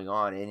what's going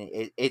on, and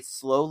it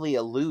slowly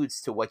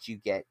alludes to what you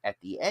get at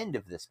the end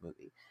of this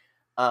movie.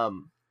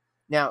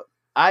 Now,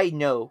 I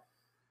know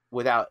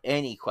without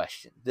any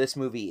question, this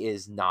movie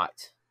is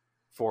not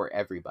for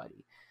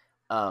everybody.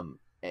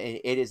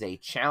 It is a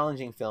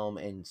challenging film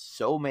in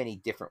so many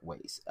different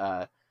ways.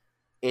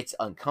 It's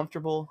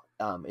uncomfortable.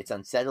 It's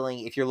unsettling.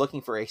 If you're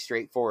looking for a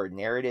straightforward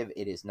narrative,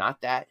 it is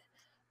not that.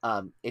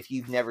 If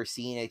you've never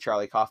seen a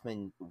Charlie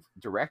Kaufman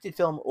directed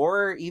film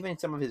or even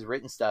some of his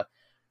written stuff,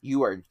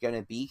 you are going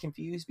to be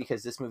confused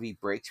because this movie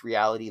breaks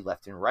reality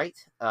left and right.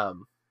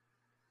 And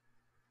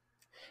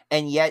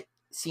yet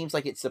seems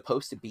like it's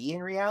supposed to be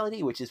in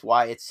reality, which is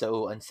why it's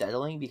so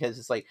unsettling, because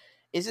it's like,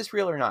 is this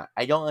real or not?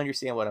 I don't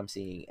understand what I'm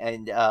seeing.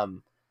 And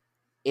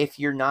if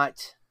you're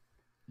not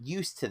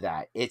used to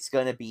that, it's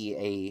going to be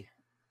a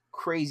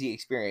crazy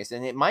experience,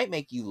 and it might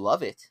make you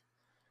love it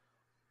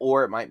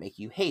or it might make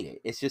you hate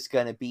it. It's just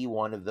going to be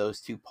one of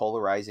those two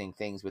polarizing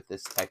things with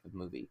this type of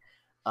movie.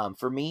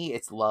 For me,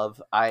 it's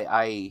love.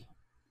 I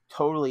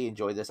totally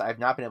enjoyed this. I've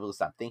not been able to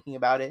stop thinking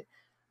about it.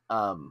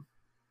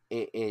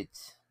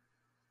 It's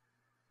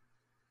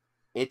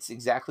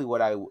exactly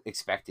what I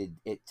expected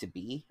it to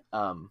be.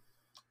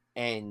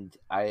 And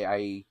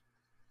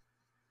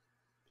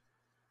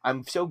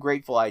I'm so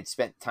grateful I'd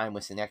spent time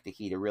with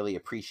Synecdoche to really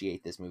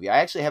appreciate this movie. I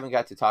actually haven't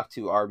got to talk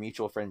to our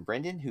mutual friend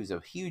Brendan, who's a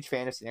huge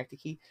fan of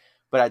Synecdoche,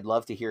 but I'd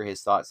love to hear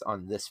his thoughts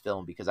on this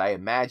film, because I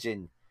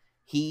imagine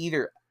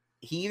he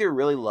either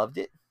really loved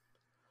it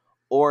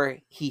or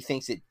he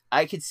thinks it.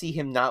 I could see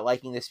him not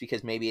liking this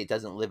because maybe it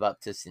doesn't live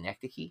up to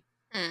Synecdoche.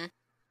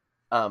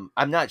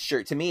 I'm not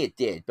sure. To me, it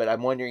did, but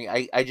I'm wondering.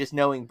 I just,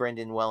 knowing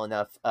Brendan well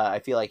enough, I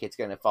feel like it's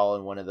going to fall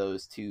in one of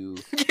those two.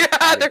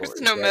 Yeah, there's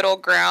no middle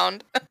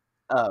ground.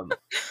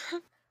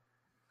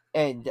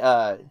 and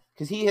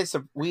because he has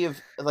some, we have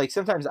like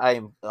sometimes I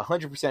am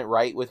 100%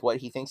 right with what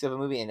he thinks of a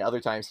movie, and other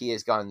times he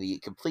has gone the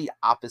complete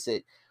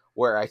opposite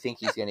where I think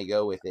he's going to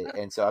go with it,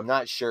 and so I'm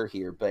not sure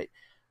here, but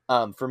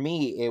for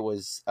me it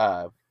was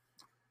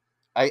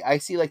I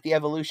see like the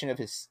evolution of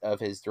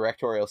his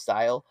directorial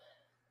style,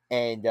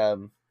 and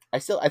I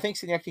think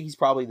Synecdoche's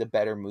probably the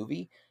better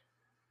movie,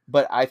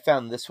 but I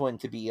found this one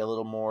to be a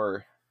little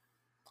more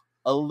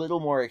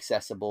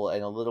accessible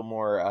and a little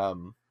more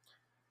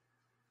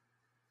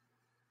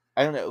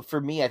I don't know. For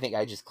me, I think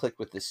I just clicked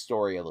with the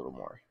story a little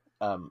more.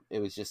 It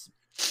was just,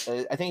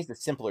 I think it's a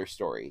simpler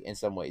story in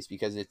some ways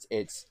because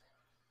it's.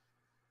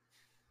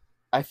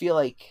 I feel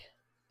like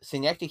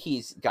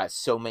Synecdoche's got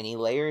so many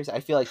layers.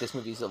 I feel like this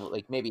movie's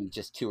like maybe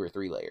just 2 or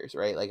 3 layers,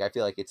 right? Like I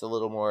feel like it's a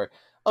little more.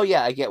 Oh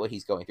yeah, I get what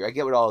he's going through. I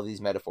get what all of these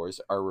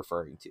metaphors are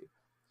referring to.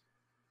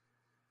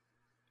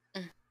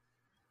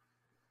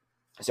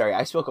 Sorry,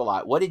 I spoke a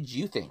lot. What did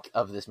you think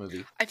of this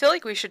movie? I feel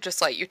like we should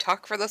just let you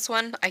talk for this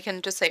one. I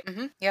can just say,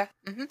 yeah,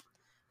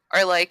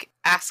 or like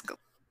ask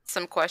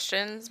some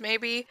questions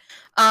maybe.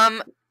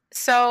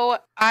 So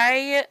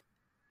I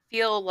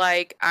feel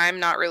like I'm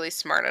not really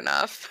smart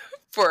enough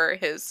for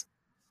his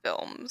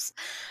films.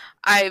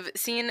 I've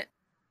seen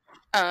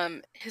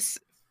his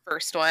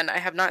first one. I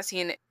have not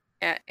seen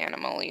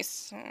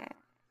Anomalisa.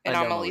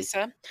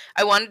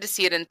 I wanted to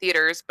see it in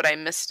theaters, but I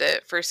missed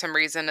it for some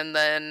reason, and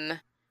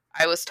then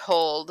I was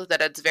told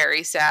that it's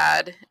very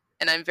sad,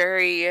 and I'm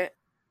very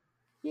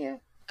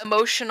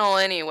emotional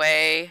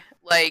anyway.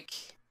 Like,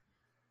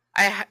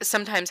 I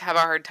sometimes have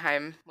a hard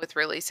time with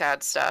really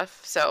sad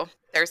stuff, so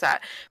there's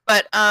that.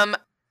 But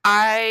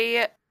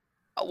I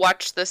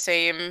watched the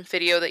same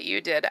video that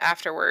you did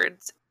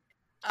afterwards.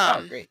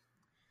 Oh, great.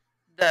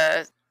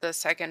 The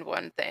second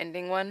one, the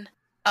ending one.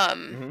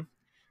 And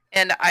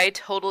I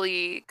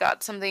totally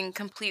got something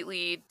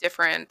completely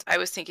different. I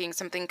was thinking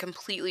something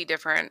completely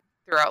different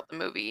throughout the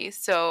movie.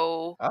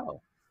 So,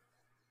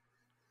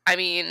 I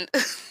mean,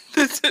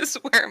 this is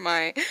where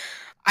I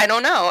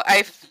don't know.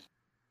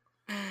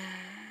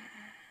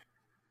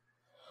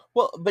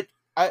 Well, but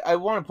I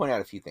want to point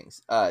out a few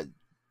things.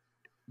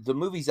 The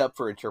movie's up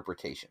for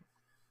interpretation.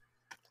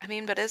 I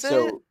mean, but is it?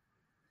 So,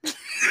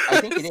 I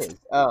think it is.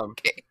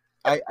 Okay.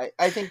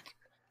 I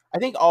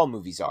think all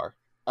movies are.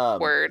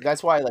 Word.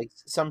 That's why, like,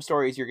 some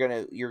stories you're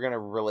gonna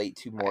relate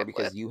to more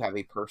because you have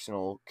a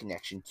personal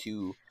connection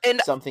to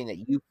something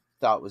that you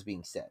thought was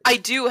being said. I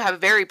do have a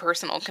very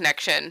personal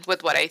connection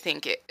with what I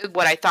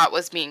thought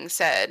was being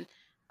said.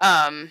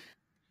 And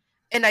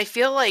I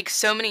feel like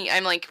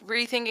I'm like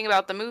rethinking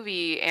about the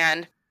movie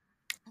and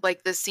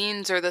like the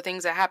scenes or the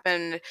things that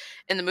happened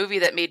in the movie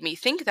that made me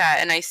think that,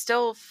 and I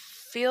still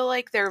feel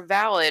like they're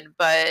valid,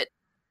 but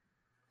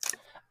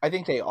I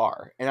think they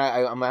are, and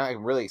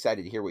I'm really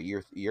excited to hear what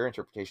your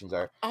interpretations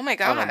are. Oh my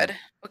god!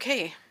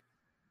 Okay.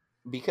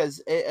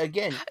 Because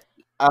again,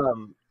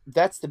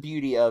 that's the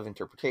beauty of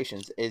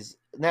interpretations. Is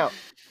now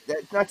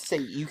that's not to say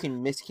you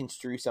can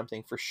misconstrue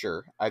something for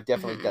sure. I've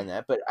definitely done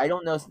that, but I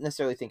don't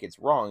necessarily think it's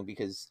wrong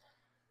because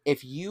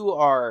if you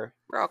are,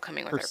 we're all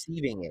coming with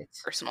perceiving it,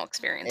 personal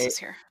experiences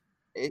here.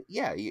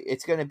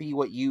 It's going to be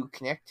what you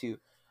connect to.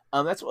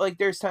 That's what, like,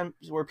 there's times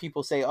where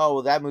people say, "Oh,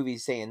 well, that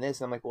movie's saying this,"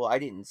 and I'm like, "Well, I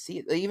didn't see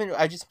it." Even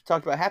I just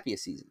talked about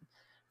Happiest Season.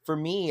 For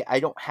me,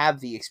 I don't have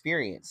the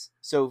experience,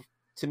 so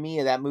to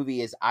me, that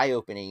movie is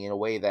eye-opening in a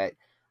way that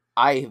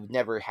I have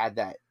never had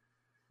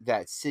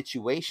that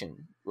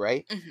situation,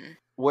 right?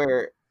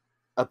 Where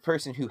a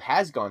person who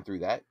has gone through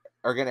that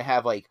are going to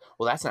have like,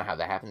 "Well, that's not how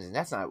that happens, and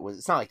it's not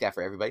like that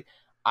for everybody."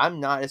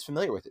 I'm not as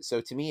familiar with it, so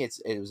to me,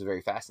 it was a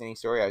very fascinating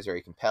story. I was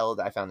very compelled.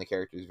 I found the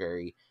characters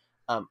very.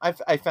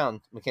 I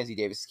found Mackenzie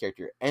Davis's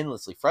character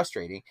endlessly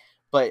frustrating,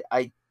 but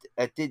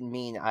that didn't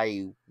mean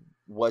I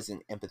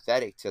wasn't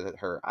empathetic to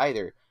her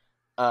either.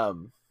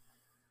 But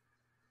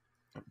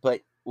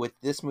with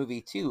this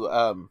movie too,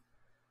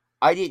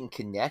 I didn't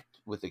connect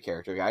with the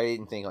character. I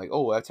didn't think like,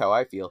 oh, that's how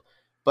I feel.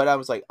 But I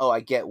was like, oh,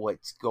 I get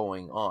what's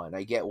going on.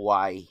 I get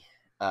why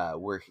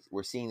we're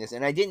seeing this,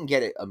 and I didn't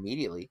get it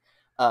immediately.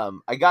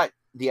 I got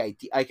the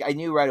idea. I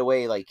knew right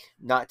away, like,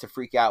 not to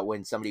freak out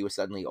when somebody was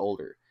suddenly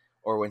older.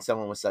 Or when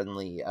someone was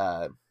suddenly,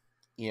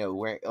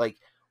 where like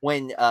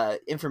when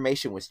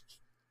information was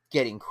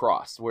getting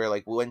crossed, where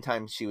like one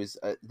time she was,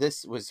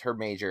 this was her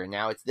major, and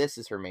now this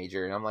is her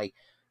major, and I'm like,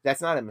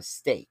 that's not a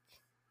mistake,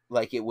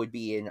 like it would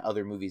be in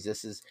other movies.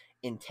 This is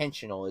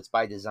intentional. It's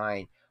by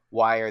design.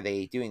 Why are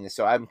they doing this?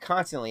 So I'm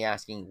constantly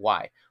asking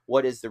why.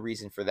 What is the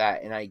reason for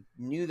that? And I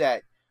knew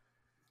that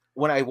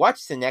when I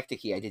watched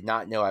Synecdoche, I did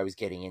not know I was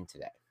getting into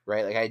that.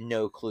 Right? Like I had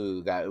no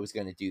clue that it was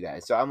going to do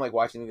that. So I'm like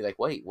watching the movie like,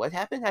 wait, what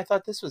happened? I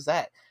thought this was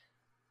that.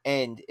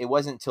 And it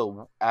wasn't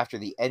until after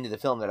the end of the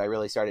film that I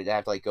really started to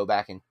have to like go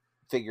back and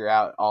figure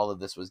out all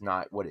of this was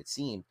not what it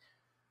seemed.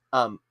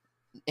 In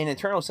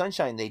Eternal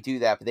Sunshine, they do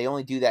that, but they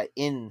only do that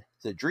in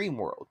the dream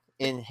world,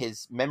 in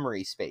his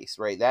memory space,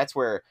 right? That's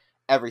where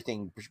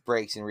everything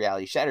breaks and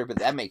reality shatters, but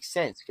that makes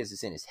sense because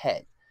it's in his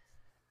head.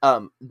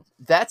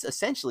 That's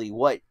essentially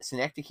what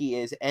Synecdoche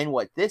is and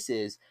what this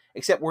is,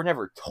 except we're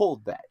never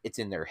told that it's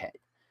in their head.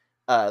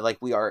 Like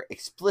we are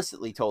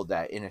explicitly told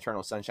that in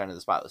Eternal Sunshine of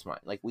the Spotless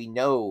Mind. Like we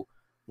know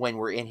when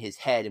we're in his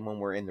head and when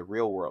we're in the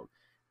real world.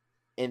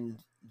 In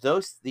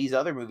these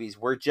other movies,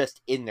 we're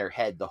just in their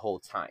head the whole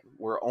time.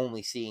 We're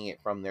only seeing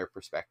it from their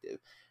perspective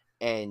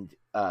and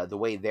the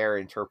way they're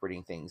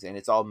interpreting things, and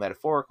it's all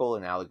metaphorical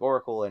and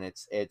allegorical, and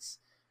it's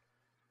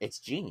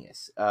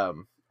genius.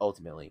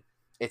 Ultimately,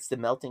 it's the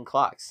melting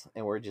clocks,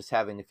 and we're just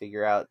having to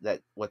figure out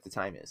what the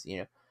time is.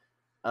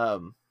 I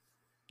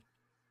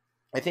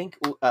think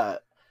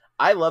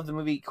I love the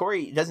movie.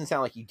 Corey, it doesn't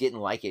sound like you didn't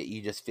like it.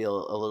 You just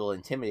feel a little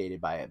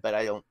intimidated by it, but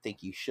I don't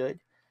think you should.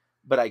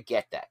 But I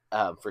get that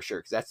for sure,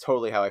 because that's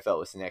totally how I felt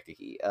with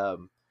Synecdoche.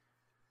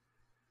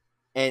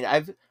 And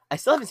I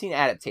still haven't seen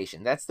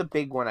Adaptation. That's the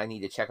big one I need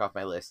to check off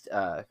my list,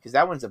 because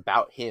that one's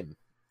about him,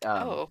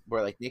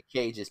 where like Nick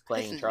Cage is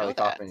playing Charlie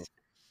Kaufman,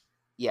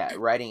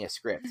 writing a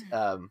script.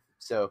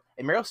 So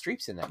and Meryl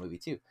Streep's in that movie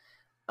too.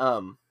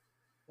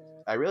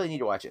 I really need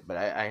to watch it, but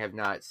I have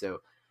not.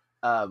 So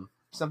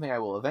something I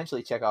will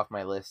eventually check off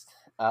my list.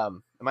 It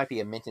might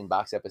be a Mint in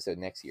Box episode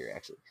next year,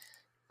 actually.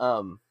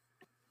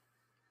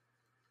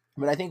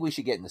 But I think we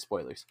should get into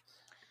spoilers.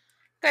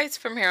 Guys,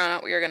 from here on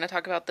out, we are going to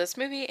talk about this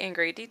movie in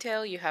great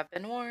detail. You have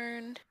been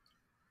warned.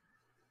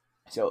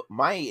 So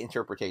my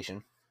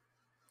interpretation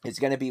is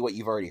going to be what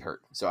you've already heard.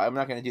 So I'm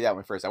not going to do that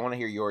one first. I want to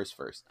hear yours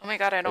first. Oh my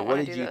god, I don't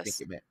want to do this. What did you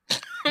think it meant?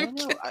 I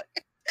don't know.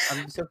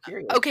 I'm so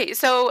curious. Okay,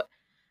 so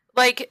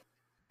like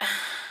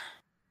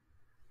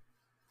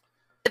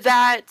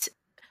that.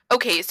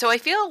 Okay, so I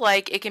feel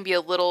like it can be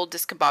a little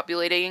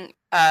discombobulating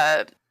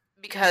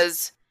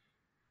because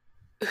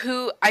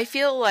I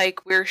feel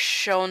like we're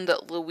shown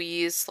that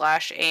Louise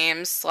 /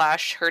 Ames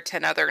 / her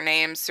 10 other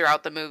names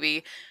throughout the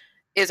movie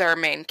is our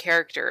main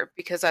character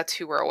because that's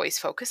who we're always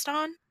focused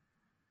on.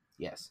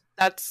 Yes.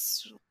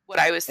 That's what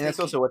I was thinking. And that's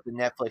also what the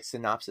Netflix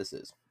synopsis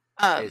is.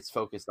 It's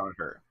focused on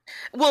her.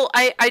 Well,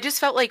 I just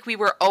felt like we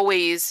were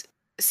always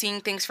seeing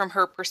things from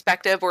her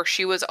perspective, or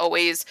she was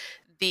always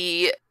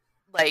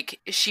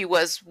she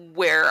was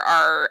where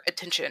our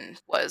attention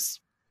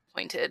was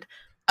pointed.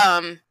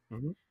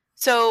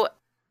 So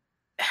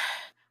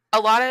a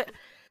lot of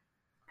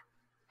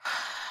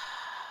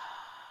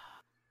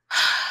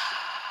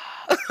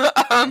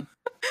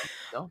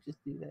don't just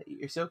do that.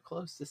 You're so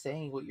close to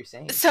saying what you're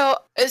saying. So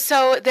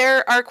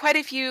there are quite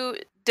a few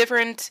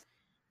different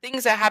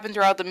things that happen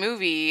throughout the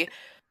movie,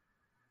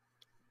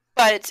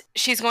 but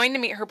she's going to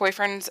meet her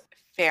boyfriend's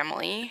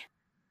family,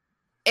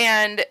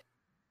 and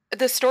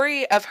the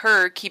story of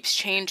her keeps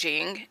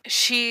changing.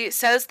 She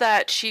says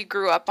that she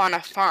grew up on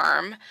a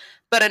farm,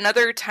 but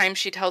another time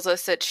she tells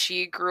us that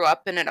she grew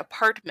up in an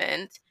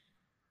apartment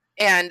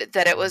and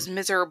that it was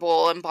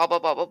miserable and blah, blah,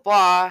 blah, blah,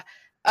 blah.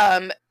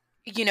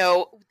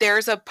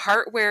 There's a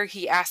part where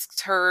he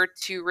asks her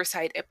to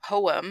recite a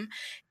poem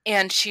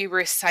and she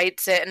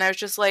recites it. And I was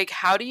just like,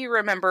 how do you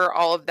remember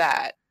all of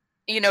that?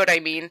 You know what I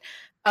mean?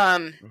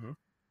 I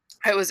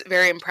was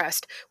very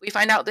impressed. We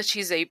find out that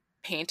she's a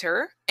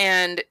painter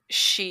and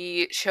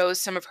she shows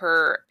some of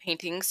her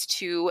paintings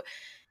to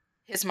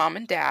his mom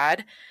and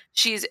dad.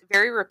 She's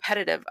very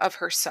repetitive of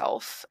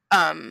herself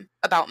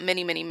about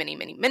many, many, many,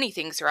 many, many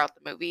things throughout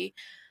the movie.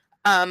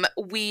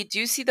 We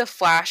do see the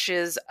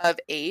flashes of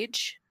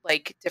age,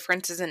 like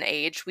differences in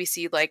age. We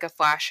see like a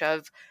flash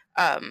of,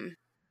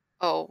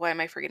 why am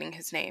I forgetting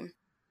his name?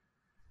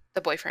 The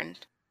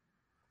boyfriend.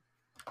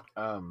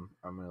 I'm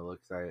gonna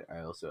look. I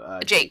also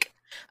Jake.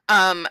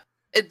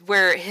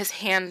 Where his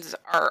hands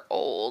are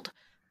old.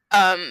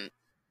 But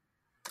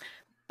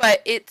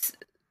it's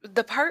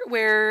the part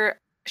where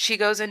she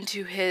goes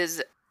into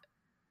his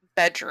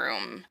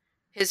bedroom,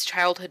 his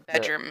childhood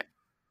bedroom,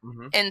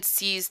 and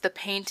sees the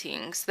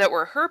paintings that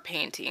were her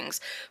paintings,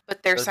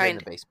 but they're signed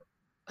in the basement.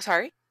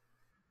 Sorry?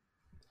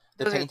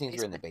 The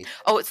paintings are in the basement.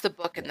 Oh, it's the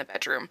book in the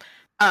bedroom.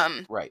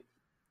 Right.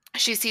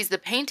 She sees the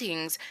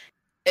paintings,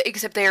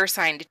 except they are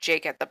signed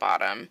Jake at the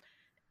bottom.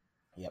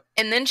 Yep.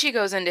 And then she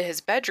goes into his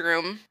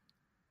bedroom,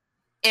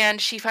 and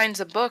she finds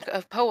a book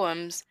of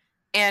poems,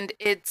 and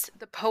it's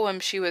the poem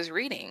she was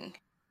reading,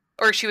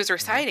 or she was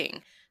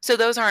reciting. So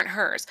those aren't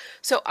hers.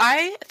 So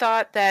I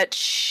thought that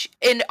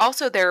and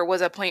also there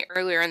was a point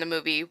earlier in the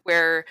movie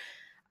where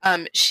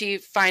she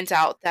finds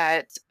out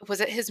that,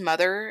 was it his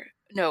mother?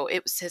 No,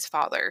 it was his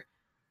father,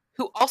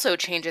 who also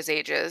changes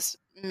ages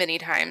many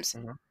times,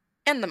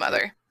 and the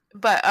mother.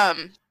 But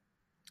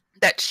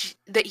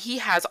that he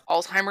has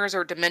Alzheimer's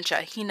or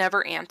dementia. He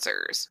never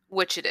answers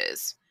which it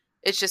is.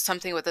 It's just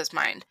something with his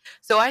mind.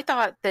 So I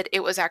thought that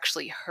it was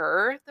actually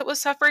her that was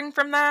suffering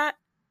from that.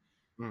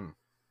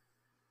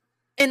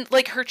 And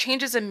like her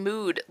changes in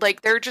mood,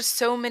 like there are just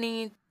so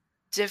many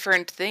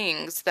different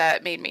things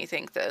that made me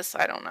think this.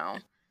 I don't know.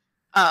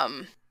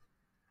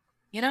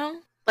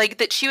 Like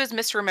that she was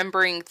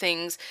misremembering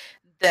things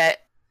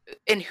that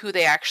and who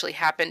they actually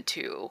happened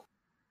to.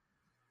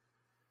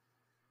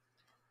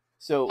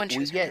 So when she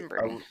was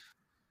remembering.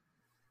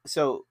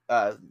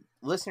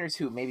 Listeners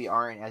who maybe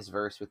aren't as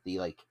versed with the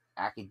like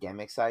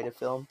academic side of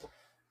film,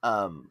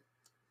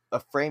 a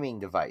framing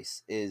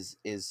device is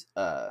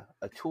a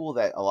tool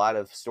that a lot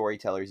of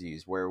storytellers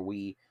use, where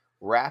we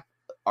wrap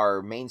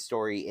our main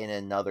story in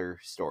another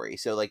story.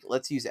 So, like,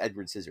 let's use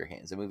Edward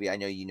Scissorhands, a movie I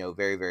know you know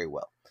very, very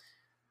well.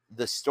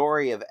 The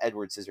story of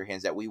Edward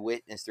Scissorhands that we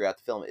witness throughout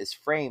the film is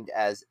framed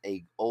as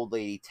a old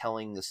lady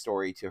telling the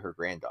story to her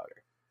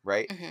granddaughter,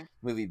 right? Mm-hmm.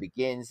 Movie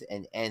begins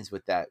and ends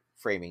with that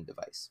framing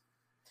device.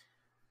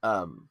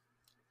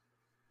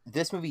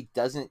 This movie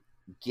doesn't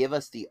give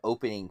us the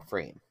opening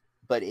frame,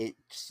 but it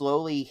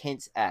slowly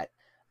hints at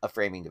a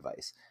framing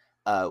device.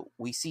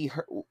 We see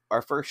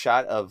our first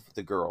shot of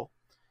the girl.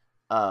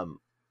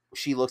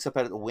 She looks up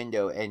at the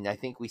window, and I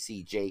think we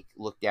see Jake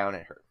look down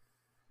at her.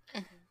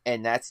 Mm-hmm.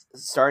 And that's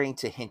starting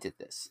to hint at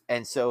this.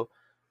 And so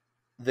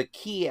the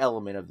key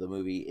element of the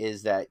movie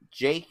is that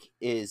Jake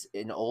is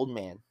an old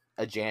man,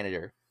 a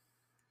janitor,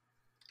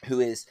 who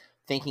is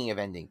thinking of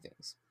ending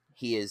things.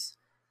 He is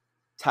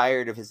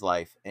tired of his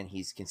life, and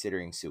he's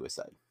considering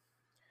suicide.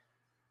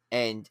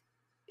 And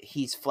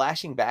he's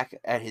flashing back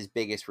at his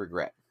biggest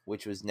regret,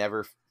 which was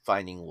never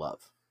finding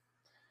love.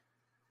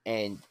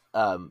 And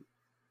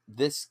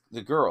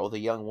the girl, the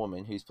young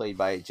woman who's played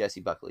by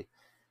Jessie Buckley,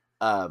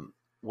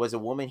 was a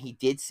woman he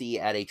did see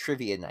at a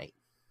trivia night.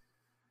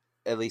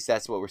 At least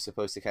that's what we're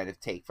supposed to kind of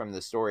take from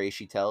the story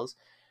she tells.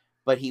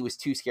 But he was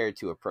too scared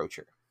to approach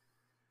her.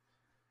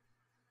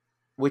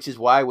 Which is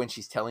why when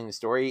she's telling the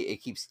story,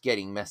 it keeps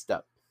getting messed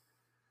up.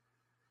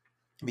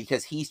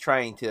 Because he's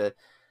trying to,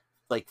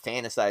 like,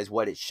 fantasize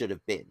what it should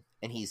have been.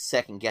 And he's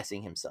second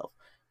guessing himself.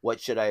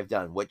 What should I have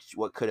done?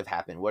 What could have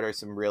happened? What are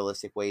some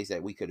realistic ways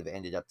that we could have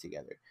ended up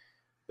together?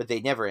 But they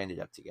never ended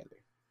up together.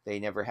 They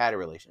never had a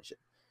relationship.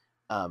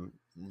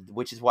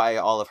 Which is why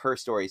all of her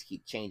stories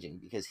keep changing,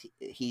 because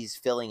he's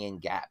filling in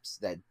gaps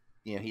that,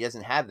 you know, he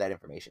doesn't have that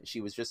information.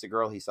 She was just a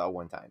girl he saw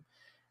one time,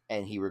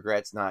 and he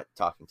regrets not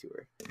talking to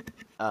her.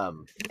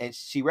 And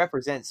she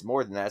represents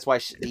more than that. That's why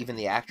even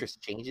the actress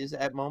changes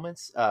at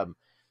moments.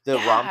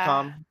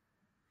 Rom-com,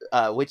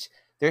 which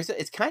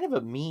it's kind of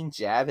a mean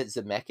jab at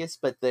Zemeckis,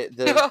 but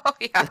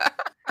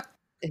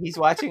he's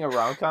watching a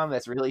rom-com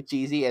that's really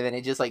cheesy, and then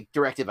it just, like,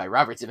 directed by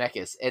Robert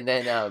Zemeckis, and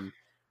then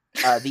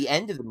the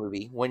end of the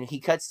movie, when he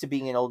cuts to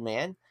being an old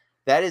man,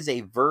 that is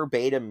a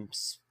verbatim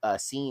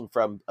scene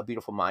from A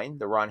Beautiful Mind,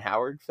 the Ron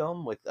Howard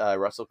film with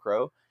Russell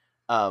Crowe.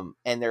 And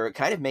they're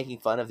kind of making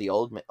fun of the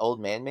old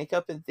man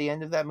makeup at the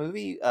end of that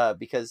movie,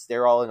 because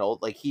they're all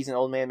in he's an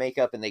old man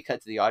makeup, and they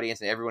cut to the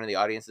audience, and everyone in the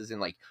audience is in,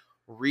 like,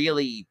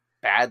 really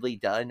badly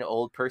done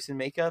old person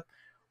makeup,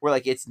 where,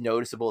 like, it's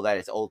noticeable that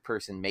it's old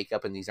person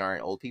makeup and these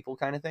aren't old people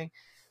kind of thing.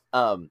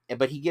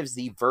 But he gives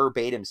the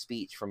verbatim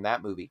speech from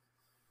that movie.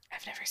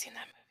 I've never seen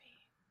that movie.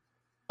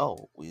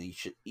 Oh, well,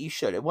 you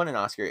should. It won an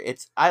Oscar.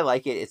 I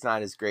like it. It's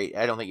not as great.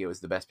 I don't think it was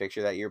the best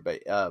picture that year,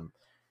 but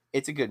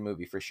it's a good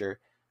movie for sure.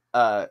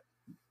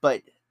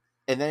 But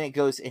and then it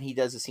goes, and he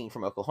does a scene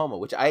from Oklahoma,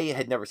 which I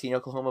had never seen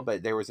Oklahoma,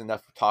 but there was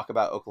enough talk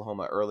about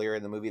Oklahoma earlier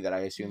in the movie that I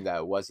assumed that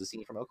it was a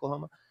scene from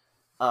Oklahoma.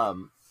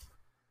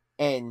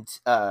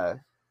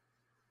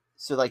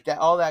 So, like, that,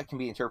 all that can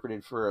be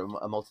interpreted for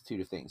a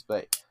multitude of things,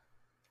 but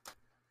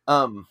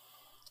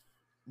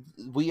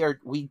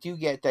we do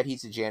get that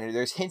he's a janitor.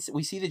 There's hints.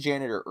 We see the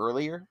janitor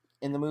earlier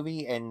in the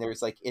movie, and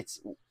there's, like,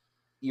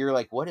 you're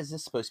like, what is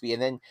this supposed to be?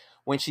 And then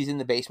when she's in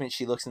the basement,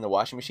 she looks in the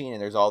washing machine,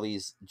 and there's all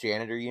these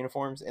janitor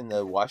uniforms in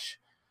the wash.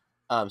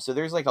 So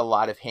there's, like, a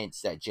lot of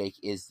hints that Jake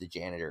is the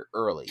janitor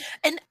early.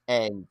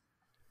 And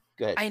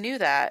go ahead. I knew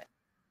that.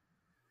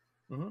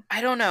 Mm-hmm.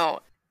 I don't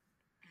know.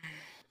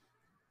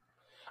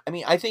 I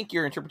mean, I think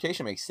your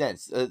interpretation makes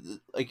sense.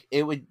 Like,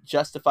 it would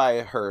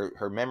justify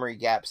her memory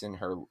gaps and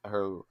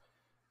her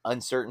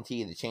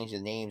uncertainty and the change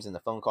of names and the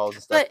phone calls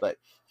and stuff, but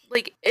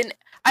like, and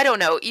I don't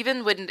know,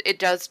 even when it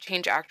does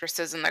change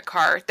actresses in the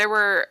car,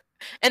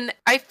 and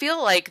I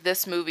feel like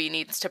this movie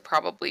needs to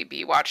probably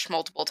be watched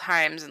multiple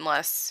times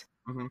unless,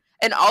 mm-hmm.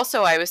 And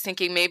also I was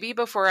thinking maybe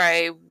before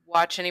I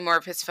watch any more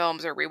of his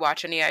films or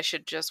rewatch any, I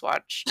should just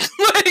watch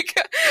like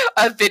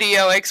a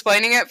video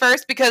explaining it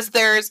first, because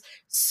there's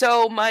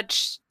so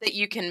much that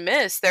you can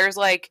miss. There's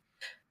like,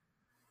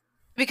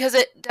 because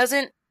it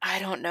doesn't, I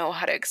don't know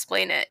how to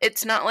explain it.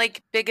 It's not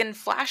like big and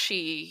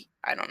flashy.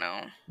 I don't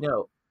know.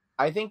 No,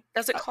 I think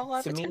does it call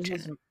out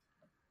attention?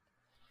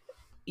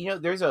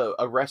 There's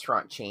a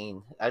restaurant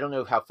chain. I don't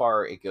know how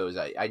far it goes.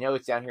 I know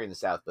it's down here in the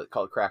South, but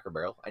called Cracker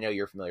Barrel. I know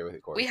you're familiar with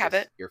it, Corey. We have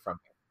it. You're from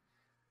here.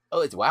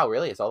 Oh, wow,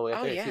 really? It's all the way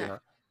up there yeah. too,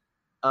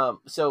 huh?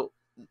 So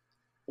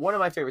one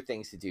of my favorite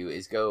things to do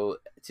is go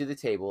to the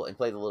table and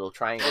play the little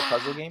triangle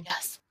puzzle game.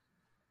 Yes.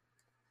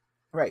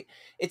 Right.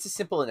 It's a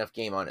simple enough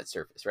game on its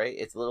surface, right?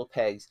 It's little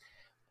pegs.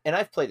 And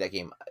I've played that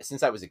game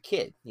since I was a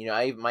kid.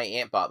 My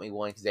aunt bought me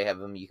one because they have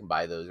them. You can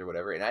buy those or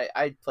whatever. And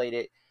I played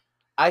it.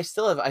 I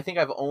still have. I think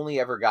I've only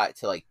ever got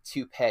to like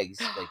 2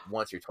 pegs, like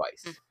once or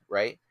twice,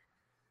 right?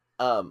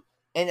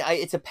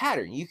 It's a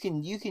pattern. You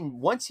can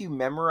once you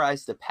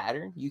memorize the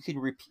pattern, you can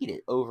repeat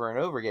it over and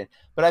over again.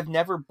 But I've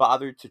never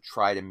bothered to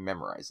try to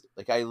memorize it.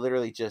 Like, I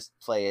literally just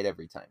play it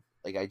every time.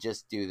 Like, I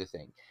just do the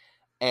thing,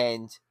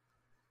 and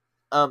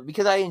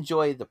because I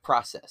enjoy the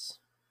process.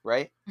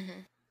 right?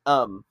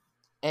 Mhm.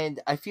 And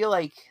I feel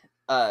like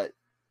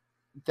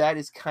that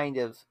is kind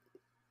of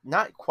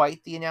not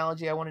quite the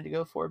analogy I wanted to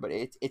go for, but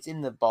it's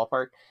in the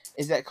ballpark.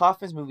 Is that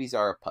Kaufman's movies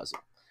are a puzzle.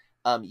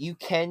 You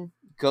can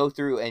go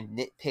through and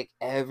nitpick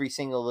every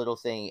single little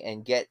thing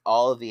and get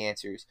all of the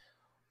answers,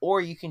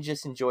 or you can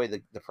just enjoy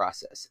the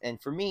process.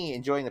 And for me,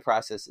 enjoying the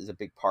process is a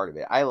big part of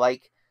it. I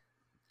like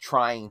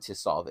trying to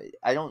solve it.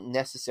 I don't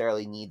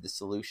necessarily need the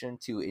solution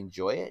to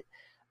enjoy it.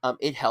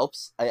 It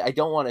helps. I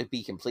don't want to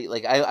be complete.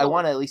 Like I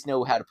want to at least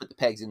know how to put the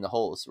pegs in the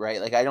holes,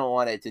 right? Like I don't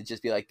want it to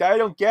just be like, I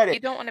don't get You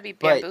it. don't want to be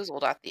But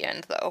bamboozled at the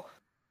end, though,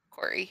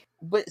 Corey.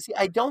 see,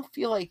 I don't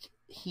feel like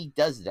he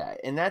does that,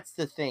 and that's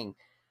the thing.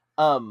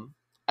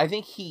 I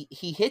think he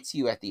hits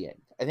you at the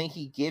end. I think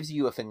he gives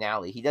you a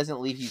finale. He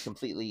doesn't leave you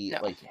completely No.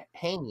 like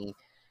hanging,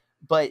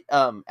 but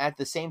at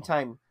the same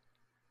time,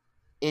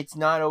 it's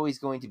not always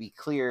going to be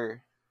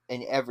clear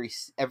in every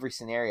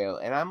scenario,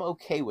 and I'm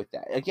okay with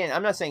that. Again,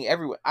 I'm not saying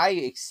everyone. I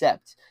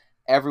accept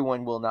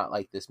everyone will not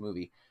like this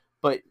movie,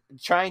 but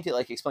trying to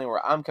like explain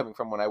where I'm coming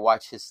from when I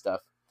watch his stuff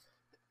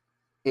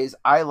is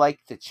I like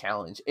the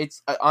challenge.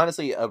 It's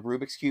honestly a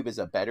Rubik's Cube is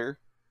a better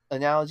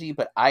analogy,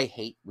 but I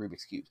hate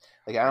Rubik's cubes.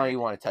 Like I don't even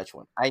want to touch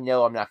one. I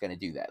know I'm not going to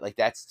do that. Like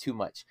that's too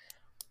much.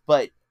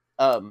 But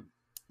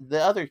the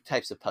other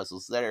types of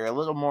puzzles that are a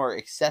little more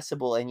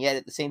accessible and yet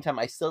at the same time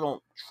I still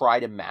don't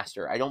try to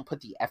master. I don't put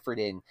the effort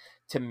in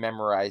to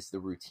memorize the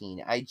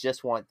routine. I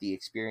just want the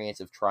experience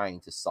of trying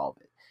to solve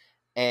it.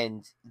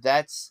 And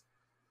that's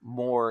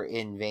more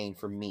in vain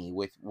for me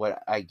with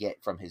what I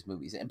get from his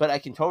movies. But I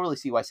can totally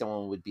see why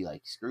someone would be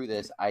like, screw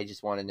this. I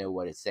just want to know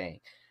what it's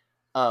saying.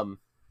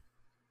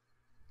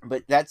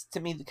 But that's to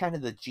me the kind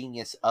of the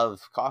genius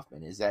of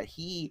Kaufman is that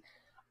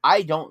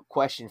I don't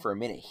question for a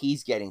minute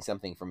he's getting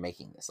something from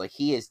making this. Like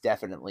he is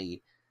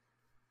definitely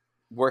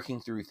working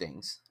through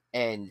things,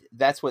 and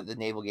that's what the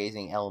navel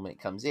gazing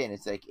element comes in.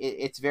 It's like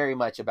it's very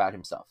much about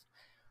himself.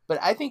 But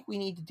I think we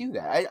need to do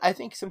that. I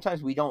think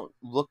sometimes we don't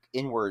look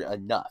inward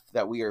enough,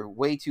 that we are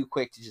way too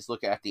quick to just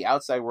look at the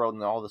outside world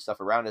and all the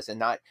stuff around us and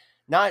not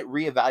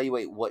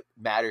reevaluate what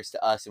matters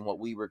to us and what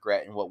we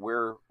regret and what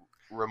we're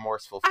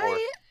remorseful for.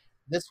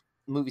 This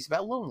movie's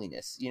about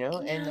loneliness,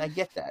 and I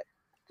get that.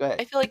 Go ahead.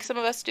 I feel like some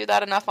of us do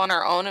that enough on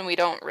our own and we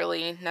don't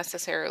really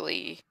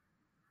necessarily,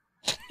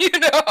 I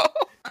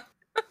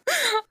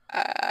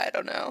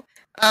don't know.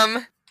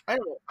 I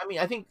don't know. I mean,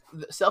 I think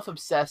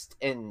self-obsessed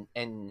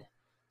and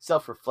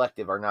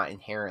self-reflective are not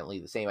inherently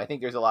the same. I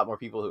think there's a lot more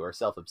people who are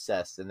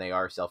self-obsessed than they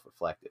are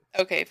self-reflective.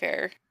 Okay,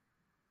 fair.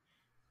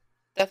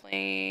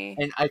 Definitely.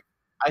 And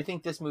I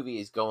think this movie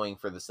is going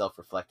for the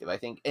self-reflective. I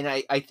think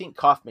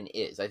Kaufman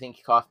is. I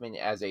think Kaufman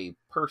as a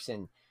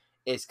person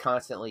is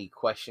constantly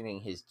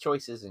questioning his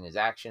choices and his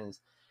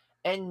actions,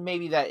 and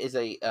maybe that is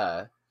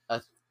a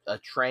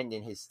trend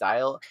in his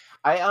style.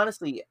 I've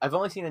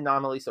only seen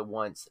Anomalisa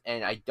once,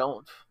 and I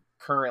don't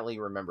currently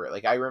remember it.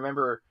 Like I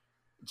remember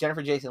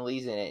Jennifer Jason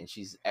Leigh's in it, and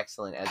she's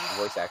excellent as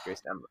a voice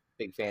actress. I'm a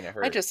big fan of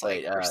her. I just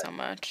like her so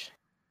much.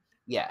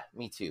 Yeah,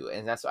 me too.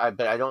 And that's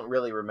but I don't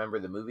really remember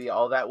the movie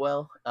all that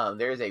well.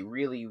 There is a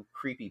really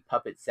creepy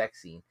puppet sex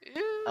scene.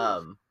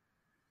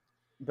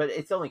 But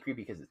it's only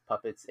creepy because it's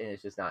puppets, and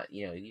it's just not,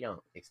 you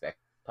don't expect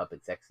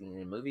puppet sex scene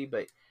in a movie,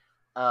 but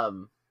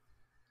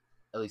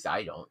at least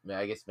I don't.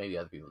 I guess maybe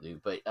other people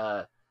do, but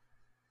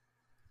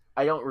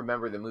I don't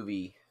remember the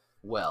movie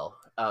well.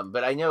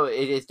 But I know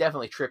it is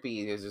definitely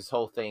trippy. There's this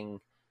whole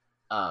thing.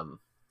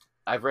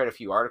 I've read a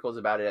few articles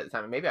about it at the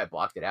time, and maybe I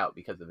blocked it out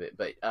because of it,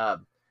 but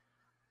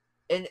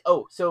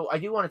so I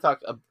do want to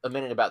talk a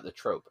minute about the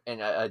trope.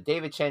 And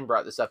David Chen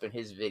brought this up in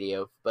his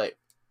video, but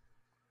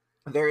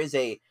there is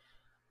a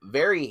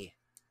very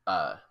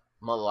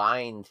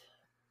maligned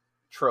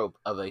trope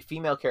of a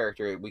female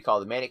character we call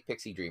the Manic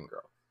Pixie Dream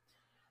Girl.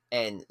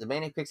 And the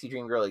Manic Pixie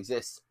Dream Girl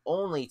exists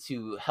only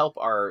to help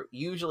our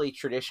usually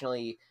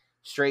traditionally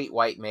straight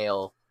white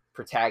male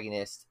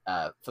protagonist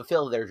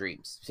fulfill their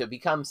dreams, to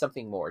become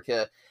something more,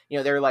 to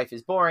their life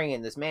is boring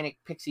and this Manic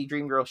Pixie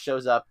Dream Girl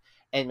shows up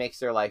and makes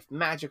their life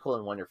magical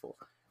and wonderful.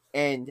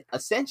 And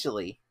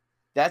essentially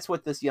that's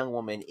what this young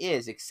woman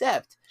is,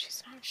 except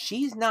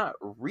she's not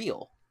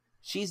real.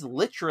 She's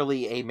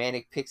literally a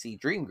Manic Pixie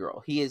Dream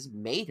Girl. He has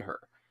made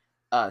her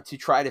to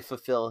try to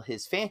fulfill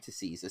his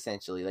fantasies,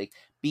 essentially. Like,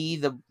 be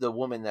the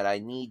woman that I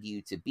need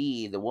you to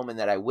be, the woman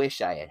that I wish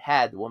I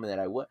had, the woman that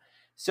I would.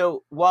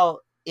 So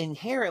while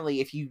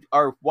inherently, if you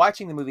are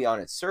watching the movie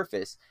on its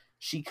surface,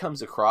 she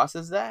comes across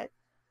as that,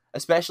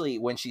 especially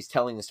when she's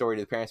telling the story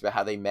to the parents about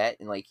how they met.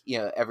 And like,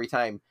 every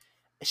time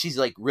she's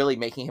like really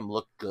making him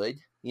look good,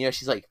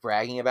 she's like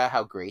bragging about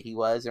how great he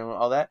was and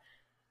all that.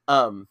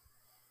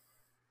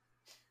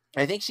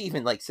 I think she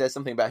even like says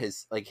something about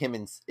his like him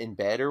in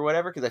bed or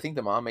whatever, because I think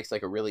the mom makes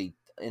like a really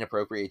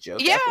inappropriate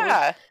joke. Yeah,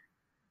 afterwards.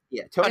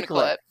 Yeah. Toni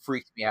Collette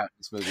freaks me out in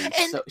this movie.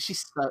 And so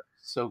she's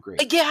so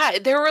great. Yeah,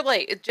 there were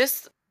like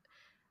just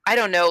I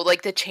don't know,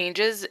 like the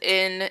changes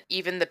in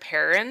even the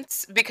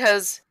parents,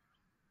 because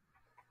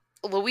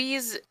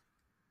Louise,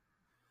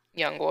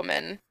 young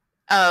woman,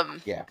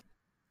 yeah,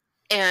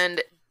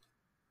 and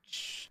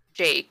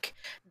Jake,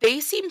 they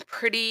seem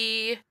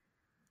pretty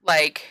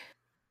like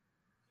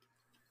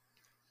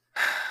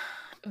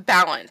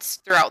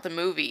balanced throughout the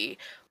movie,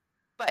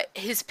 but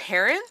his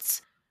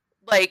parents,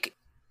 like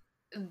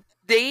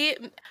they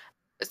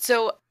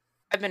so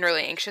I've been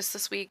really anxious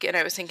this week, and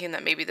I was thinking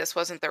that maybe this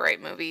wasn't the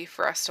right movie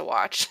for us to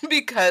watch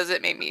because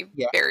it made me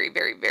Yeah. very,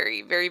 very,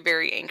 very, very,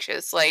 very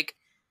anxious. Like,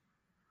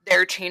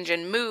 they're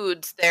changing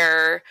moods,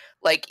 they're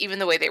like, even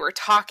the way they were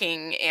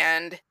talking,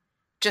 and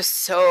just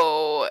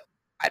so,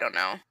 I don't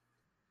know,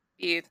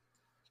 be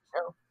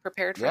No.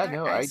 prepared for Yeah, that,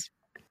 no, guys.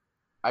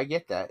 I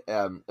get that.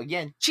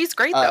 Again, She's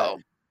great, uh,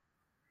 though.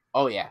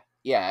 oh yeah,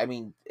 yeah. I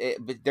mean,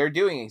 but they're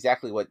doing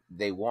exactly what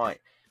they want.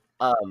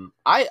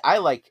 I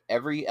like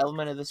every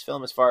element of this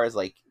film as far as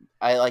like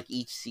I like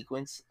each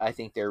sequence. I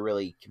think they're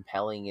really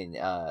compelling, and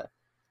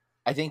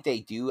I think they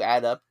do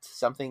add up to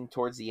something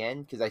towards the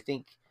end because I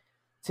think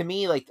to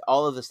me like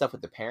all of the stuff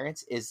with the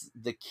parents is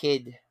the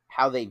kid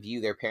how they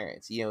view their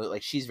parents. You know,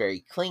 like she's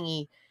very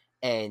clingy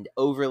and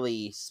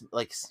overly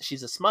like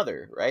she's a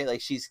smother, right?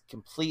 Like she's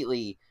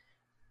completely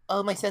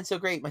oh my son's so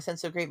great, my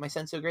son's so great, my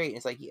son's so great. And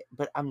it's like, yeah,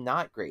 but I'm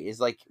not great. Is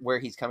like where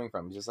he's coming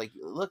from. Just like,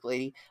 look,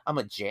 lady, I'm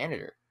a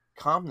janitor.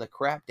 Calm the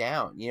crap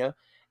down, you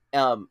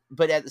know.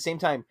 But at the same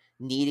time,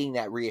 needing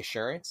that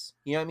reassurance,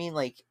 you know what I mean?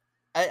 Like,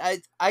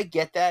 I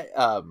get that.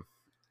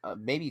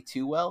 Maybe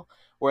too well.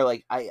 Where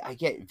like I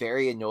get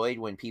very annoyed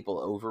when people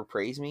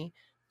overpraise me,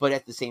 but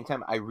at the same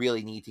time, I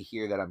really need to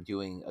hear that I'm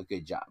doing a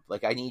good job.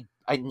 Like I need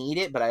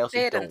it, but I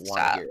also Say it don't and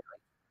want to stop. hear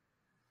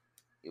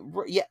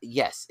it. Yeah,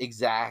 yes,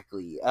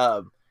 exactly.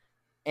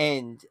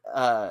 And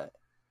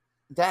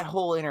that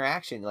whole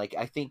interaction like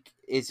I think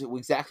is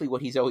exactly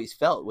what he's always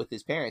felt with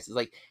his parents is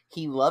like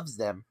he loves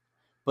them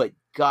but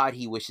god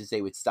he wishes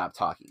they would stop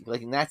talking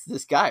like and that's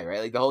this guy right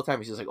like the whole time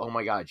he's just like oh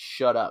my god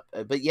shut up.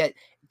 But yet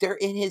they're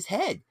in his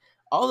head,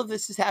 all of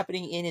this is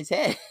happening in his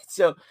head.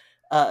 So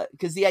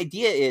because the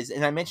idea is,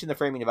 and I mentioned the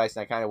framing device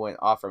and I kind of went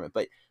off from it,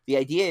 but the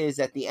idea is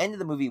at the end of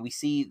the movie we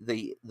see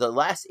the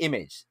last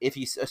image, if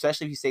you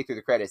especially if you stay through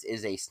the credits,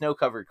 is a snow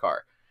covered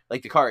car.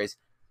 Like the car is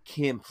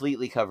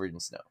completely covered in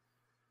snow.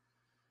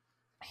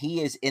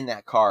 He is in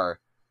that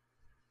car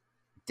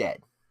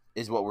dead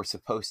is what we're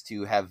supposed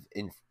to have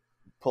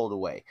pulled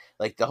away.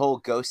 Like the whole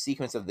ghost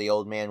sequence of the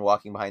old man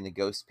walking behind the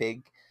ghost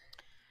pig,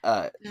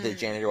 the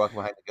janitor walking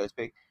behind the ghost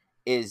pig,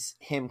 is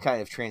him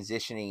kind of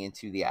transitioning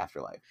into the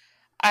afterlife.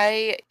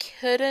 I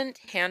couldn't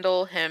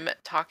handle him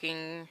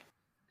talking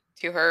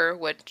to her,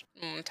 which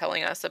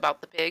telling us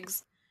about the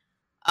pigs.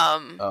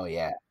 Oh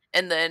yeah.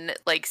 And then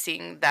like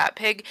seeing that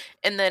pig,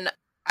 and then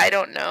I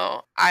don't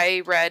know.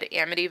 I read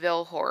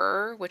Amityville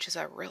Horror, which is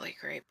a really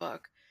great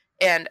book,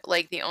 and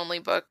like the only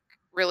book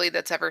really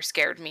that's ever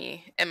scared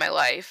me in my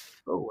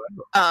life. Oh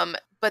wow.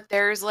 But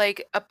there's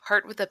like a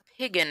part with a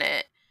pig in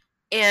it,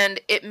 and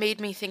it made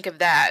me think of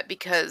that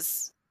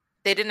because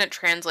they didn't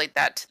translate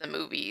that to the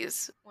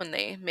movies when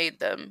they made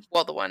them.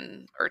 Well, the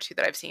one or two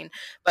that I've seen,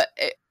 but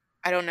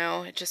I don't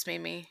know. It just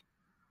made me.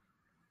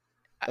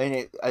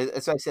 And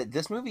as I said,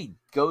 this movie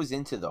goes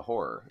into the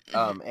horror.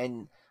 Mhm.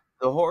 And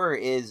the horror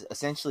is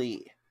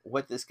essentially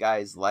what this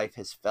guy's life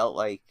has felt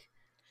like.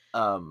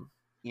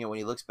 You know, when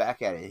he looks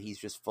back at it, he's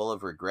just full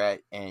of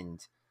regret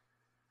and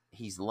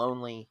he's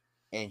lonely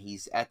and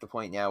he's at the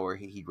point now where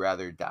he'd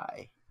rather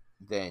die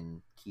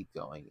than keep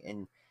going.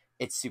 And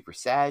it's super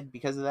sad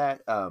because of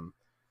that.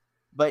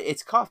 But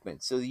it's Kaufman.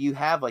 So you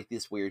have like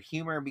this weird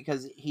humor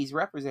because he's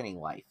representing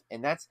life.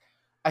 And that's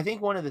I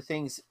think one of the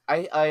things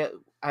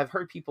I've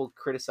heard people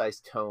criticize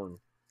tone,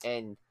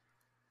 and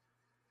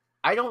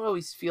I don't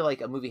always feel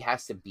like a movie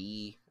has to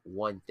be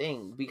one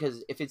thing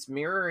because if it's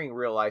mirroring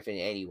real life in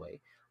any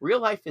way, real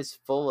life is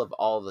full of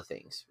all the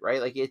things,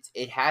 right? Like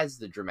it has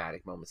the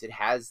dramatic moments, it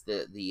has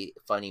the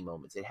funny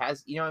moments, it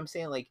has you know what I'm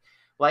saying? Like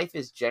life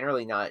is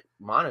generally not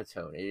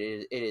monotone.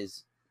 It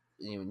is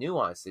you know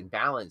nuanced and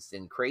balanced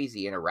and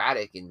crazy and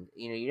erratic, and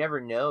you know you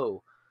never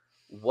know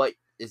what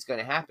is going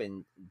to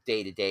happen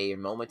day to day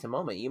and moment to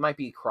moment. You might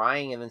be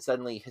crying and then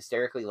suddenly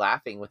hysterically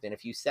laughing within a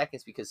few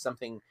seconds because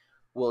something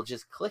will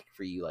just click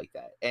for you like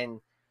that.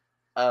 And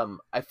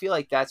I feel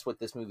like that's what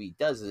this movie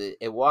does. Is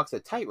it walks a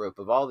tightrope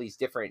of all these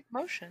different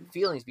Emotion.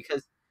 feelings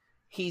because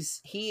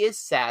he is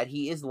sad,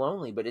 he is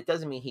lonely, but it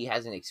doesn't mean he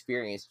hasn't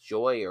experienced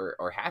joy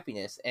or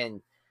happiness.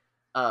 And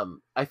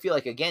I feel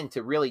like again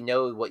to really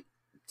know what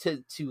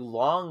to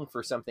long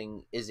for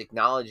something is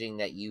acknowledging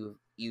that you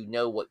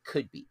know what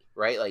could be,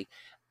 right? Like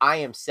I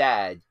am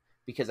sad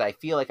because I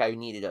feel like I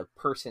needed a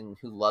person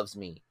who loves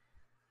me,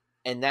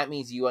 and that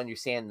means you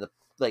understand the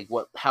like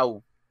what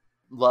how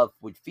love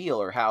would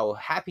feel or how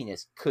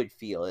happiness could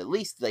feel, at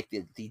least like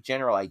the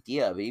general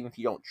idea of it. Even if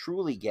you don't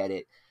truly get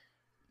it,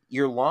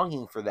 you're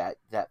longing for that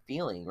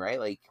feeling, right?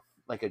 Like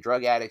a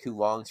drug addict who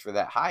longs for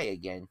that high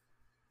again.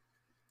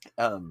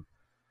 um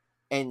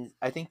and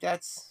I think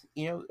that's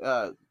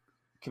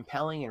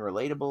compelling and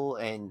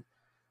relatable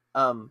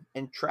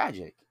and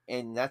tragic.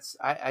 And that's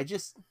I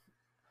just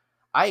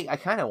I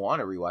kind of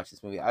want to rewatch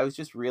this movie. I was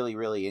just really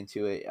really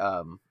into it.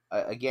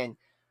 Again,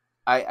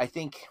 I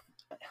think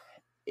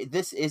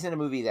this isn't a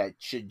movie that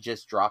should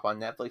just drop on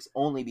Netflix,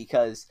 only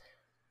because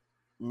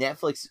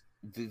Netflix,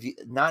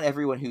 not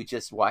everyone who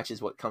just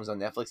watches what comes on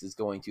Netflix is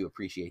going to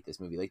appreciate this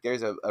movie. Like,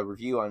 there's a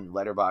review on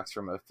Letterboxd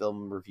from a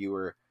film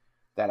reviewer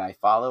that I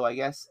follow, I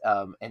guess,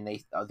 and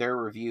their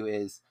review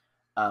is,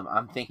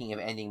 I'm thinking of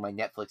ending my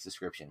Netflix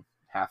subscription,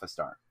 0.5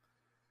 star.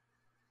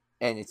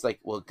 And it's like,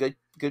 well,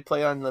 good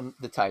play on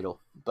the title,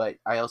 but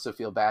I also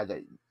feel bad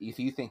that if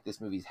you think this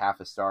movie's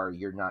 0.5 star,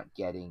 you're not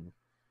getting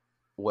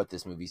what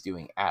this movie's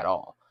doing at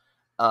all.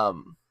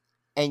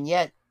 And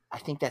yet, I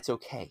think that's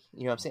okay.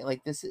 You know what I'm saying?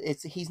 Like,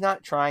 he's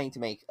not trying to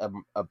make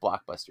a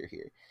blockbuster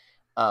here.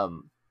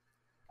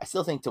 I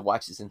still think to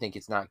watch this and think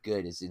it's not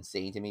good is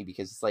insane to me,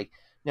 because it's like,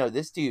 no,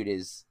 this dude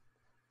is,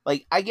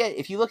 like, I get,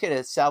 if you look at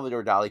a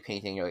Salvador Dali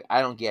painting, you're like,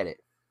 I don't get it.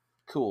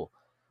 Cool.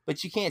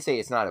 But you can't say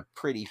it's not a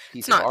pretty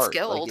piece of art.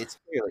 Skilled. Like, it's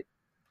clearly,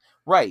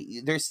 right.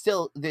 There's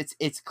still,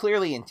 it's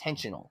clearly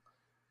intentional.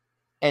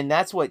 And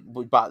that's what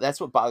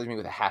bothers me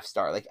with a 0.5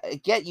 star. Like, I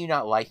get you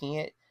not liking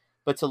it,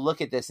 but to look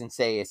at this and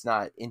say it's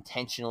not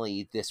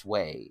intentionally this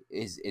way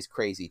is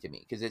crazy to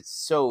me, because it's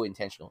so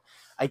intentional.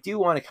 I do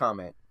want to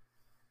comment.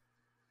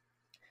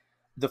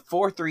 The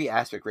 4:3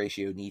 aspect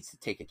ratio needs to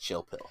take a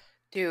chill pill,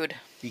 dude.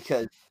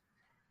 Because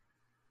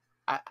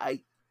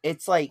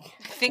it's like,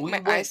 I think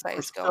my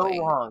eyesight's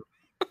going.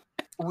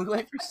 We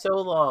went for so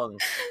long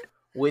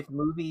with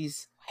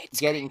movies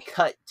getting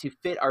cut to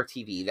fit our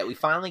TV that we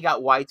finally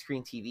got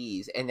widescreen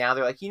TVs, and now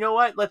they're like, you know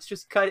what? Let's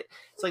just cut it.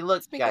 It's like,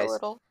 look, guys,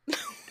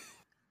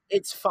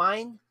 it's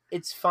fine.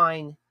 It's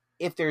fine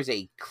if there's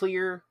a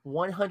clear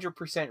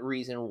 100%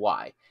 reason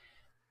why.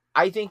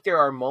 I think there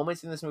are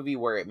moments in this movie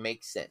where it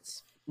makes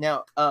sense.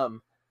 Now,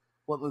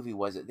 what movie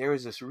was it? There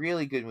was this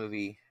really good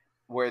movie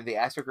where the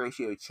aspect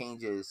ratio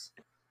changes.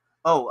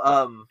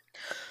 I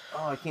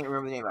can't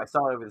remember the name. I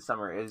saw it over the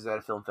summer. It was at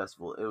a film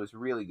festival. It was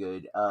really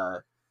good.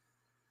 I'm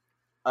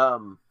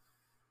not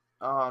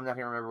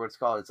gonna remember what it's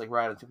called. It's like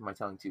right on the tip of my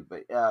tongue too.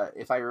 But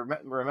if I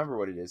remember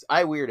what it is,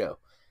 I Weirdo.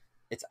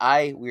 It's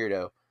I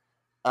Weirdo.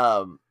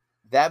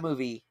 That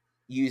movie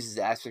uses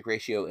the aspect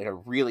ratio in a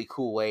really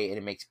cool way, and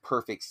it makes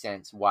perfect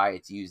sense why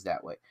it's used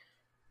that way.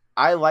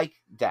 I like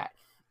that.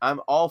 I'm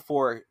all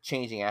for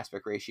changing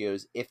aspect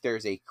ratios if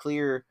there's a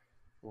clear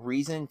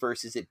reason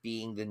versus it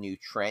being the new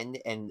trend,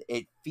 and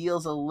it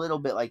feels a little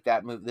bit like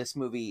that this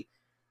movie,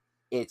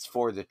 it's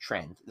for the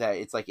trend, that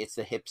it's like it's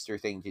the hipster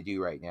thing to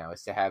do right now,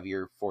 is to have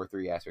your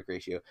 4:3 aspect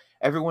ratio.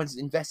 Everyone's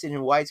invested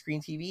in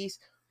widescreen TVs,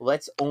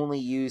 let's only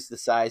use the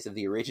size of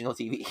the original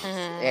TVs.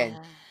 And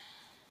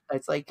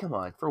it's like, come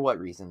on, for what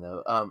reason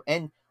though?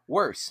 And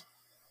worse,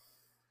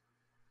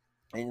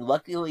 and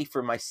luckily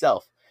for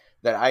myself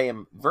that I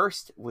am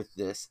versed with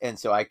this, and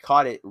so I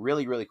caught it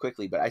really, really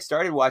quickly, but I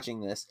started watching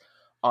this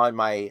on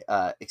my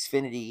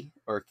Xfinity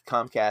or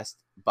Comcast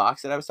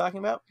box that I was talking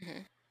about. Mm-hmm.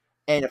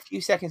 And a few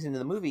seconds into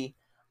the movie,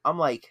 I'm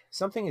like,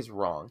 something is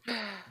wrong.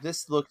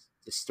 This looks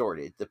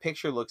distorted. The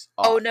picture looks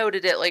off. Oh no,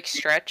 did it like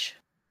stretch?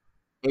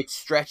 It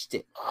stretched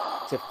it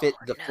to fit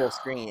the full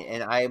screen.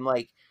 And I'm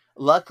like,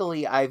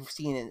 luckily I've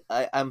seen it.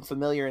 I'm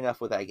familiar enough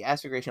with like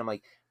aspect ratio. I'm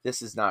like,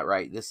 this is not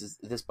right.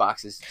 This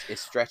box is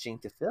stretching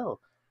to fill.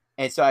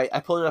 And so I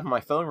pulled it up on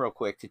my phone real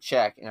quick to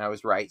check, and I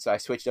was right. So I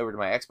switched over to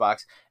my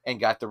Xbox and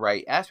got the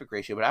right aspect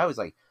ratio. But I was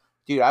like,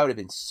 dude, I would have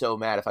been so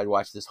mad if I'd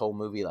watched this whole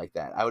movie like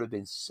that. I would have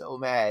been so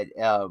mad,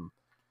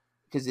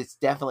 because it's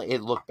definitely,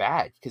 it looked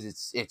bad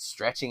because it's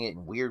stretching it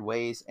in weird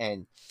ways,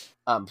 and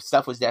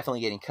stuff was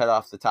definitely getting cut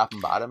off the top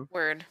and bottom.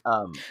 Word.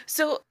 And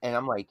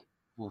I'm like,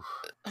 oof.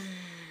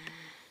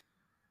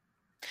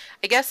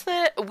 I guess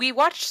that we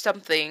watched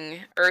something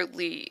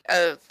early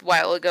a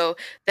while ago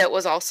that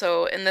was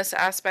also in this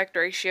aspect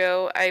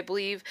ratio, I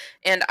believe,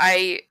 and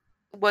I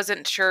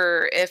wasn't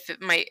sure if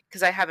it might,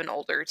 because I have an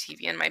older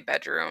TV in my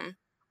bedroom.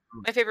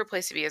 My favorite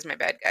place to be is my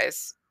bed,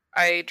 guys.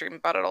 I dream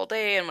about it all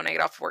day, and when I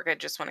get off work, I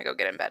just want to go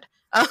get in bed.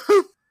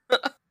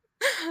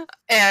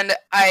 And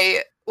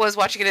I was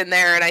watching it in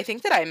there, and I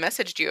think that I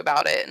messaged you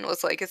about it and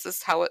was like, is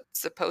this how it's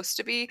supposed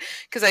to be?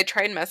 Because I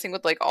tried messing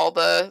with like all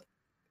the,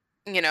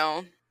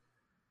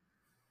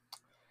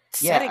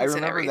 settings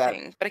and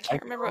everything, that. But I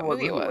can't remember what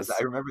movie it was.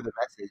 I remember the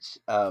message,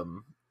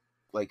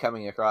 like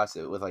coming across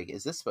it with like,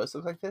 is this supposed to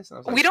look like this? And I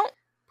was like, we don't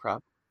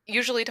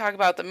usually talk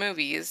about the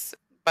movies,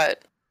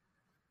 but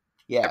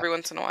every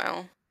once in a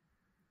while.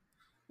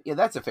 Yeah,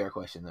 that's a fair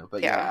question though.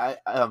 But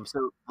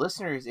so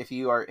listeners, if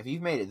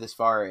you've made it this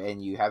far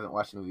and you haven't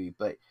watched the movie,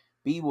 but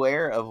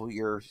beware of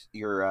your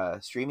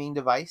streaming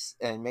device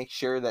and make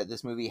sure that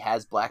this movie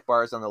has black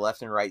bars on the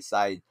left and right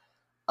side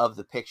of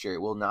the picture.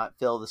 It will not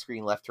fill the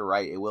screen left to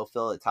right. It will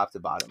fill it top to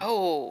bottom.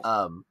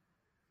 Oh.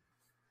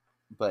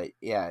 But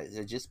yeah,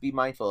 so just be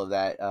mindful of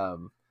that.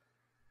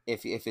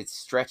 If it's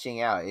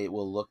stretching out, it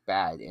will look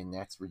bad, and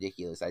that's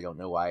ridiculous. I don't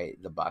know why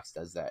the box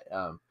does that.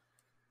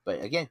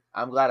 But again,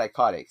 I'm glad I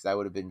caught it, because I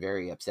would have been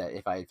very upset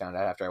if I had found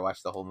out after I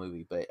watched the whole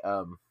movie. But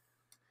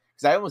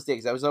because I almost did,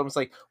 because I was almost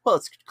like, well,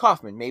 it's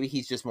Kaufman. Maybe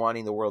he's just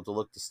wanting the world to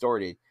look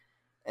distorted.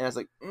 And I was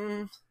like,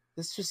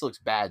 this just looks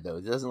bad though.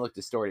 It doesn't look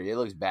distorted. It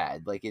looks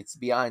bad. Like it's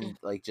beyond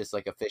like just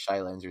like a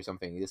fisheye lens or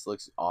something. This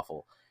looks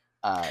awful.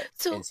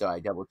 So And so I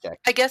double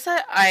checked. I guess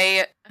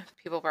I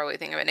people probably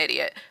think I'm an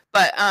idiot,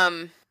 but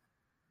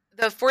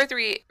the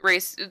 4:3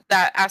 race,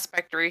 that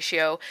aspect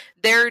ratio,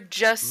 they're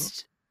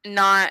just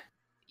not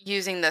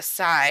using the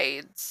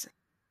sides.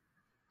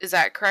 Is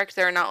that correct?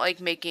 They're not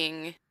like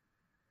making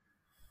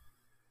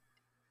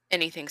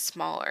anything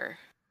smaller.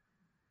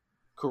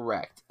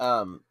 Correct.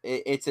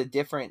 It's a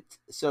different.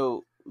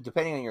 So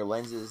depending on your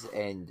lenses,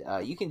 and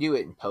you can do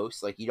it in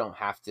post. Like you don't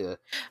have to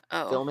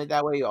film Oh. it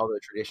that way. Although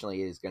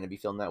traditionally it is going to be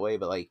filmed that way.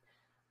 But like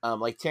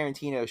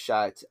Tarantino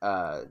shot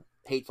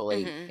Hateful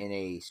Eight Mhm. in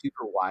a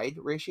super wide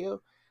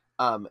ratio,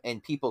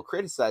 and people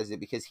criticized it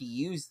because he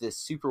used this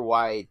super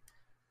wide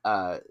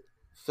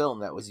film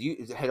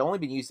that had only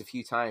been used a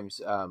few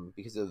times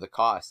because of the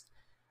cost,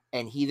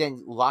 and he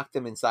then locked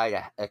them inside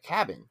a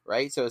cabin,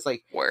 right? So it's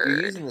like you're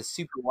Word. using the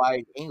super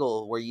wide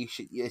angle where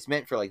it's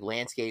meant for like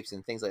landscapes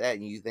and things like that,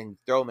 and you then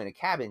throw them in a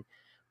cabin.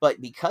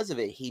 But because of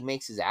it, he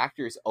makes his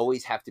actors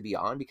always have to be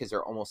on because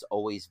they're almost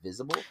always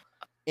visible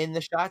in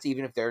the shots,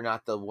 even if they're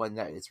not the one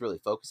that it's really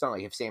focused on.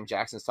 Like if Sam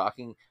Jackson's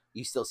talking,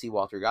 you still see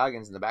Walter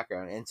Goggins in the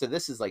background. And so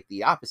this is like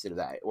the opposite of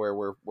that, where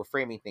we're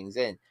framing things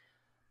in.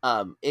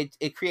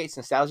 It creates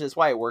nostalgia. That's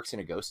why it works in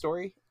a ghost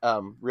story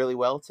really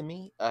well to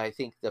me. I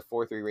think the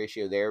 4:3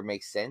 ratio there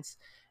makes sense.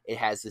 It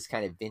has this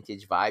kind of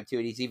vintage vibe to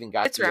it. He's even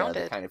got It's the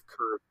rounded. kind of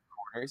curved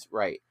corners,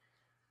 right?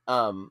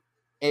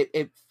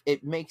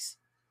 It makes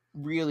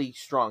really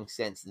strong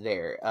sense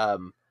there.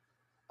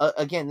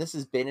 Again, this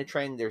has been a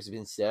trend. There's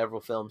been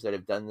several films that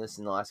have done this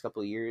in the last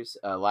couple of years.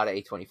 A lot of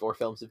A24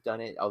 films have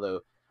done it, although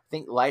I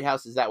think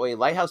Lighthouse is that way.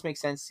 Lighthouse makes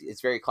sense.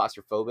 It's very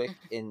claustrophobic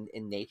in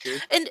nature.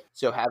 And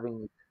So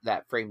having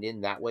that framed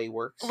in that way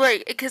works.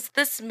 right, because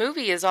this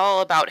movie is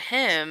all about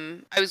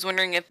him. I was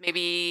wondering if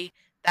maybe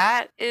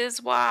that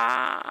is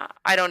why.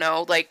 I don't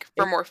know. Like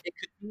for more. It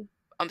could be.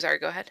 I'm sorry.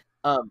 Go ahead.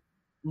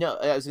 No,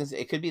 I was gonna say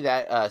it could be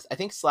that. I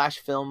think Slash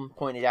Film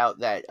pointed out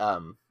that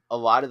a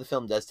lot of the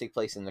film does take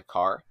place in the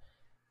car,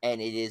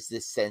 and it is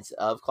this sense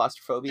of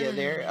claustrophobia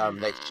there.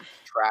 That she's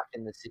trapped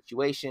in the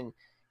situation.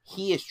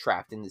 He is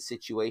trapped in the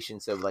situation,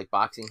 so like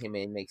boxing him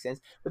in makes sense.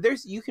 But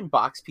you can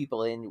box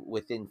people in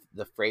within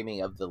the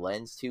framing of the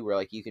lens too, where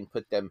like you can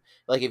put them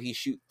like if you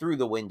shoot through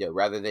the window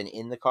rather than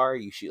in the car,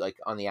 you shoot like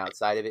on the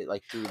outside of it,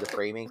 like through the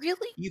framing.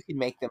 Really? You can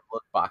make them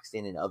look boxed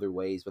in other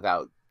ways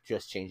without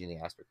just changing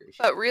the aspect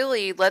ratio. But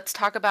really, let's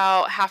talk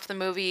about half the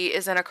movie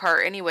is in a car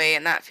anyway,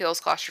 and that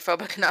feels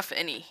claustrophobic enough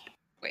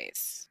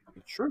anyways.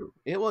 True.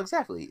 Well,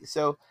 exactly.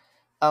 So,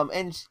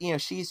 and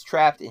she's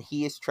trapped and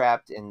he is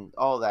trapped and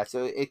all that.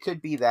 So it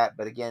could be that,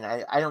 but again,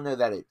 I don't know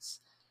that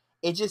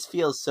it just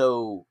feels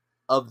so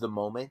of the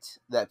moment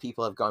that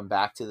people have gone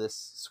back to this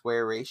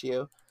square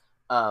ratio.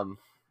 And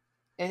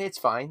it's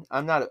fine.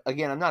 I'm not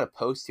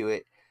opposed to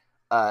it.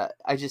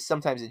 I just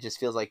sometimes it just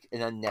feels like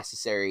an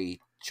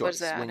unnecessary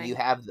choice when you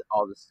have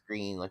all the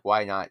screen. Like,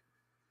 why not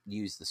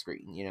use the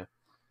screen?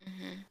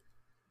 Mm-hmm.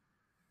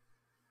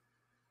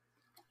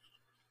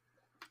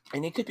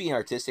 And it could be an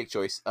artistic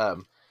choice.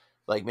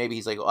 Like maybe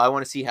he's like, well, I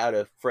want to see how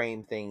to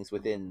frame things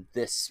within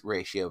this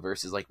ratio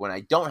versus like when I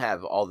don't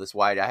have all this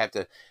wide, I have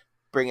to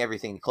bring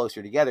everything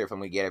closer together if I'm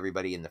going to get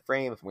everybody in the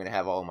frame, if I'm going to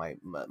have all my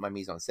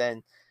mise en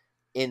scène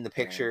in the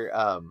picture.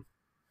 Right.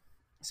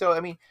 So I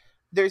mean,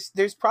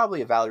 there's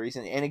probably a valid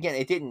reason. And again,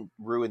 it didn't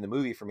ruin the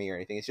movie for me or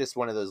anything. It's just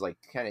one of those like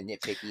kind of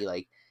nitpicky,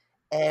 like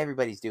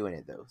everybody's doing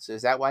it though. So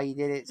is that why you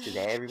did it? Because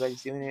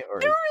everybody's doing it, or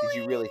did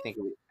you really think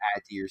it would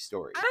add to your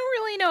story? I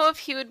don't really know if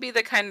he would be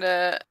the kind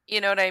of,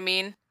 you know what I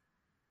mean?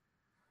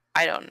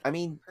 I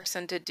mean,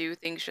 person to do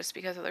things just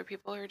because other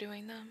people are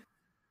doing them.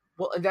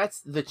 Well, that's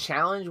the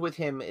challenge with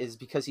him is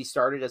because he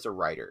started as a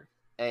writer,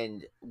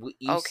 and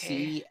you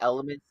see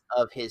elements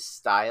of his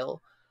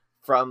style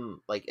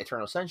from like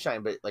Eternal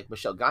Sunshine, but like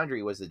Michel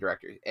Gondry was the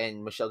director,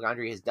 and Michel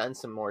Gondry has done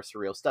some more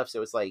surreal stuff.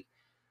 So it's like,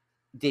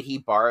 did he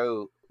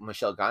borrow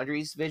Michel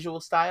Gondry's visual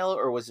style,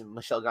 or was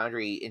Michel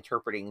Gondry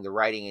interpreting the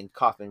writing? And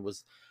Kaufman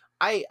was,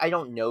 I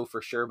don't know for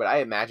sure, but I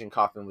imagine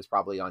Kaufman was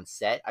probably on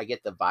set. I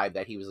get the vibe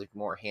that he was like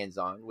more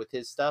hands-on with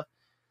his stuff,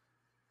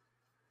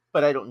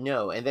 but I don't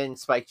know. And then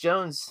Spike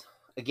Jonze,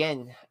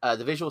 again,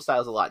 the visual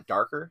style is a lot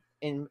darker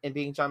in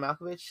being John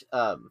Malkovich,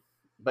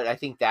 but I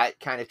think that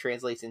kind of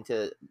translates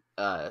into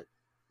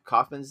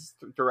Kaufman's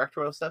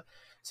directorial stuff.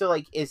 So,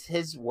 like, is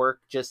his work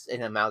just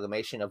an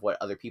amalgamation of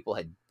what other people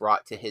had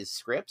brought to his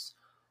scripts,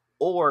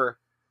 or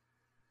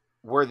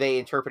were they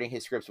interpreting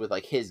his scripts with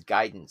like his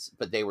guidance,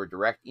 but they were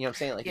direct? You know what I'm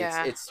saying? Like,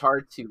 it's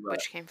hard to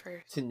which came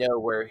first to know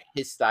where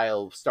his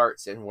style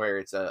starts and where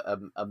it's a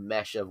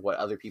mesh of what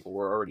other people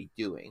were already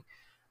doing.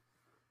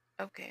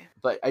 Okay,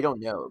 but I don't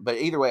know. But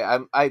either way,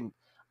 I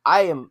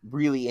am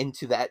really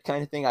into that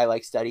kind of thing. I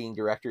like studying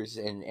directors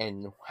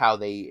and how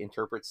they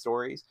interpret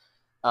stories.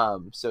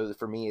 So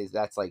for me,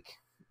 that's like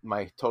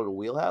my total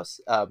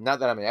wheelhouse. Not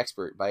that I'm an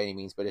expert by any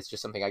means, but it's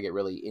just something I get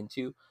really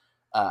into.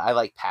 I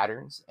like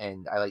patterns,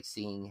 and I like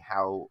seeing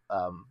how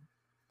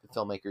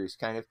filmmakers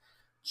kind of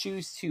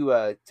choose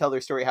to tell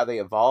their story how they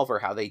evolve or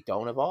how they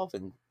don't evolve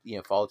and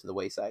fall to the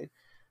wayside.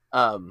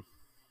 But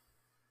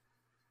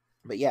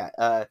yeah,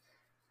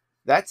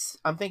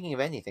 I'm thinking of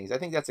ending things. I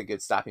think that's a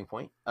good stopping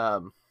point.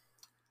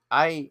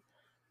 I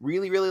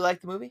really, really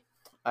like the movie.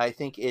 I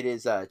think it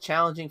is a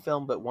challenging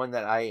film, but one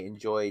that I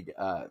enjoyed,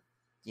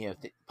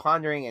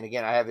 pondering. And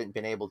again, I haven't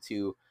been able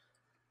to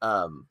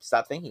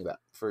stop thinking about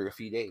for a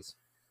few days.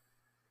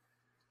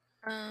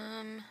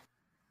 I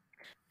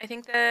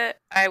think that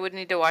I would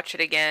need to watch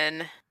it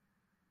again.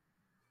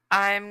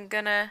 I'm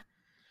gonna.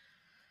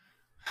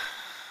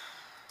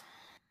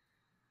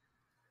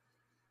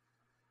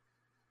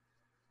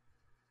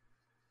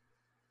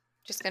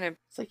 Just gonna.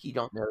 It's like you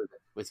don't know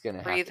what's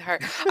gonna breathe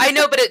happen. hard. I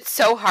know, but it's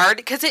so hard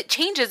because it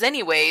changes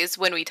anyways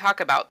when we talk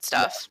about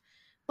stuff.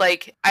 Yeah.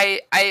 Like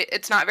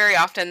it's not very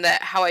often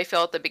that how I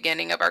feel at the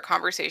beginning of our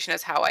conversation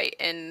is how I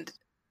end.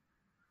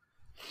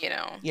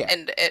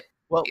 End it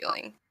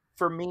feeling.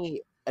 For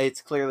me,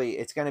 it's going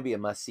to be a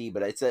must see,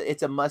 but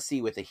it's a must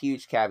see with a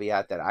huge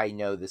caveat that I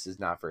know this is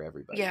not for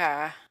everybody.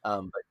 Yeah.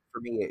 But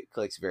for me, it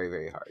clicks very,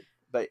 very hard.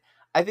 But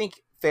I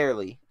think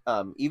fairly,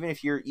 even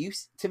if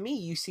to me,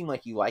 you seem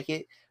like you like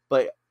it,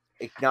 but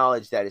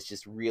acknowledge that it's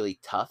just really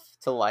tough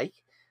to like.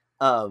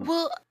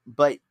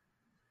 But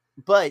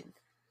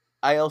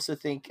I also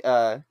think,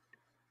 like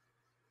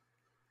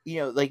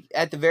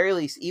at the very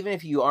least, even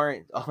if you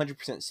aren't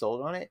 100%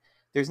 sold on it,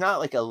 there's not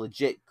like a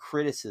legit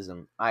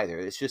criticism either.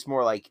 It's just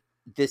more like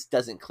this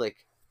doesn't click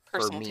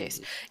personal for me.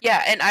 Taste.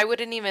 Yeah, and I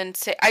wouldn't even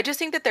say. I just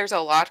think that there's a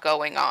lot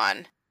going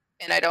on,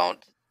 and I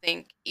don't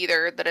think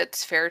either that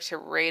it's fair to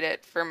rate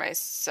it for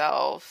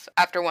myself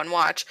after one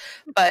watch.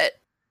 But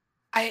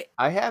I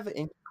have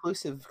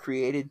Inclusive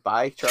created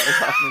by Charlie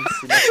Kaufman.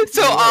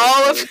 So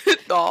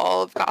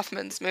all of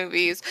Kaufman's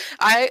movies.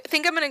 I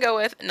think I'm gonna go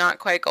with Not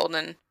Quite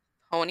Golden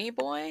Pony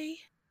Boy.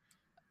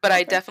 But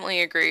okay. I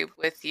definitely agree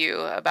with you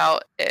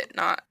about it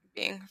not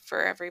being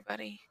for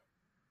everybody.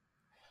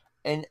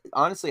 And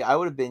honestly, I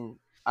wouldn't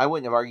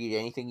have argued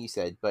anything you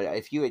said, but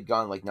if you had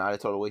gone like not a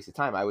total waste of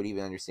time, I would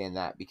even understand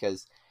that,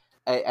 because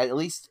at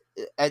least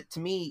to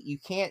me, you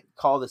can't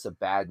call this a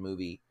bad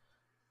movie.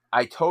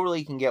 I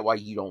totally can get why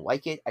you don't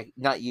like it.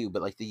 Not you,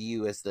 but like the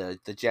you as the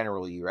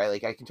general you, right?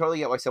 Like I can totally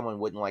get why someone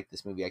wouldn't like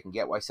this movie. I can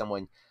get why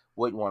someone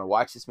wouldn't want to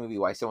watch this movie,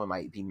 why someone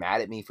might be mad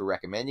at me for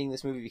recommending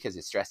this movie because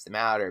it stressed them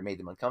out or it made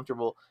them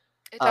uncomfortable.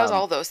 It does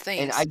all those things.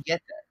 And I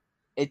get that.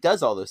 It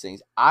does all those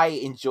things. I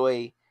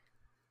enjoy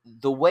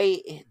the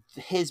way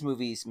his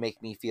movies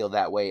make me feel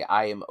that way.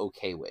 I am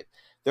okay with.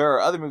 There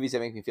are other movies that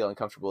make me feel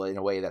uncomfortable in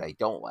a way that I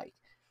don't like.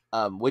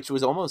 Which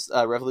was almost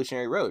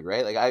Revolutionary Road,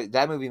 right? Like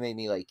that movie made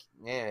me like,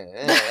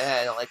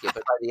 I don't like it.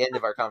 But by the end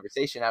of our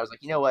conversation, I was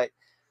like, you know what?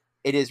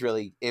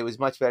 It was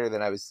much better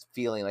than I was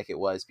feeling like it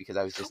was, because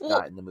I was just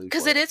not in the mood.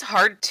 Because it is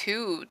hard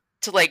to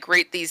like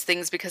rate these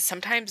things, because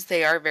sometimes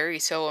they are very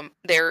so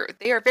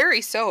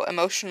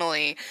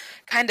emotionally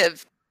kind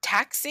of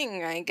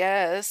taxing, I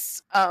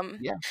guess.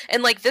 Yeah.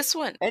 And like this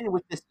one, and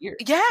with this year,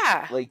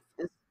 yeah, like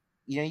this,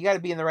 you got to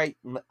be in the right.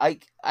 I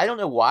don't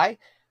know why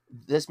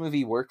this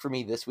movie worked for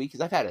me this week,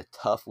 because I've had a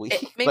tough week.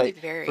 It made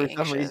me very anxious.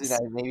 For some reason,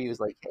 I maybe was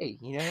like, hey,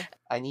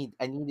 I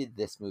needed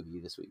this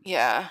movie this week.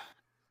 Yeah,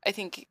 I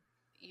think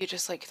you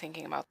just like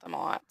thinking about them a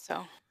lot.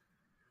 So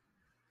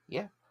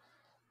yeah.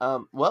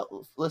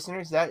 Well,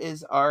 listeners, that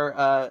is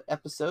our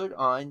episode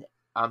on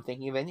I'm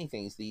Thinking of Ending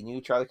Things, the new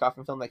Charlie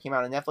Kaufman film that came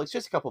out on Netflix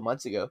just a couple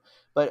months ago,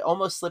 but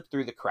almost slipped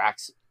through the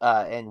cracks,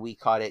 and we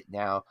caught it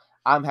now.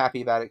 I'm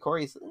happy about it.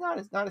 Corey's not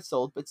as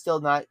sold, but still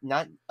not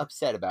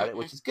upset about it,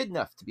 which is good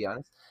enough, to be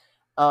honest.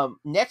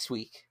 Next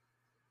week,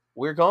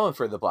 we're going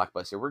for the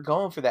blockbuster. We're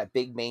going for that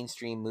big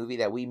mainstream movie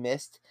that we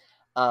missed.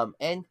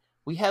 And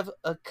we have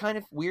a kind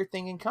of weird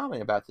thing in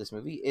common about this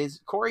movie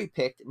is Corey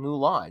picked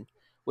Mulan,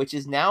 which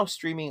is now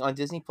streaming on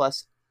Disney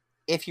Plus.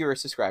 If you're a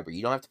subscriber,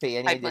 you don't have to pay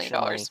any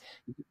additional money.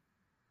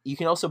 You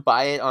can also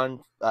buy it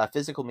on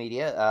physical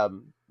media,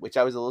 which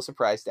I was a little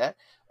surprised at,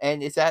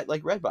 and it's at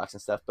like Redbox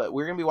and stuff. But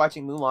we're gonna be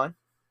watching Mulan.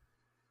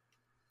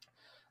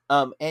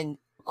 And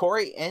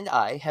Corey and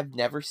I have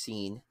never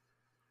seen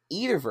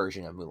either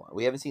version of Mulan.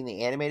 We haven't seen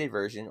the animated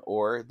version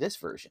or this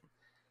version.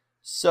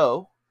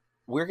 So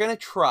we're gonna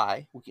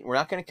try. We're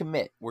not gonna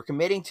commit. We're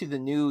committing to the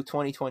new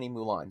 2020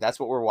 Mulan. That's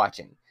what we're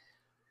watching.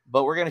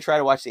 But we're gonna try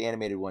to watch the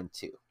animated one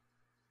too,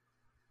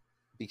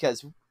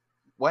 because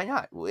why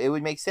not? It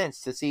would make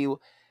sense to see.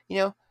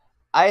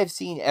 I have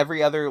seen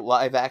every other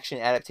live action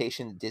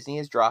adaptation that Disney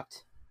has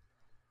dropped,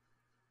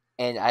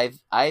 and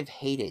I've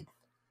hated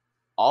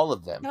all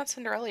of them. Not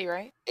Cinderella,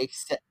 right?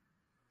 Except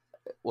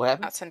what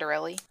happened? Not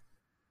Cinderella.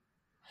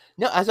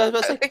 No, as I was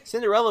about to say,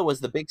 Cinderella was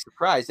the big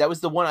surprise. That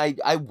was the one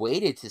I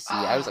waited to see.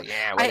 I was like,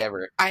 yeah,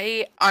 whatever.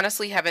 I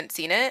honestly haven't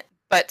seen it,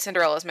 but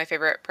Cinderella is my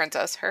favorite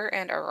princess. Her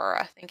and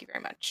Aurora. Thank you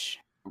very much.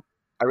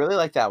 I really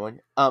like that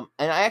one. And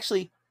I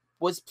actually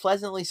was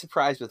pleasantly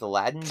surprised with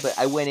Aladdin, but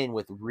I went in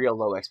with real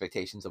low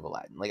expectations of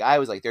Aladdin. Like, I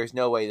was like, there's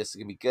no way this is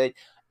gonna be good.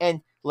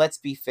 And let's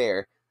be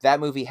fair, that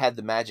movie had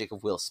the magic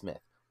of Will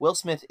Smith. Will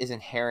Smith is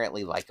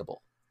inherently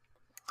likable,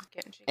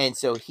 and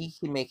so he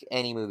can make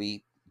any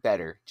movie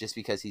better just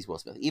because he's Will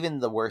Smith. Even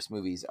the worst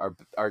movies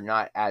are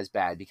not as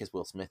bad because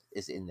Will Smith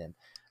is in them.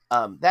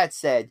 That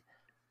said,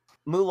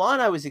 Mulan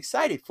I was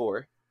excited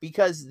for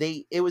because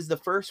it was the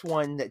first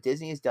one that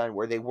Disney has done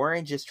where they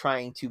weren't just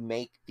trying to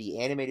make the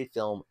animated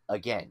film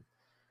again.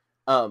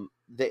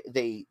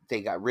 They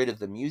got rid of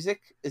the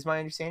music, is my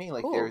understanding.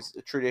 Like, there's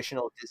a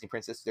traditional Disney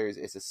princess.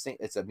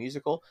 It's a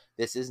musical.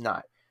 This is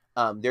not.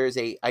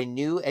 I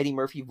knew Eddie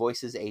Murphy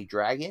voices a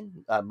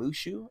dragon,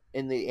 Mushu,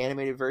 in the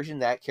animated version.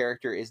 That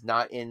character is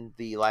not in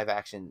the live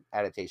action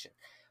adaptation.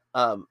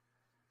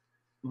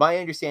 My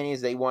understanding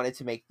is they wanted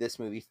to make this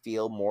movie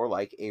feel more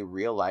like a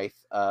real life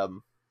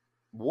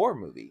war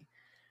movie.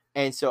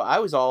 And so I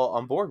was all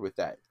on board with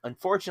that.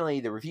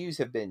 Unfortunately, the reviews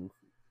have been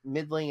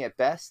middling at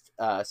best.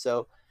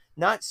 So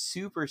not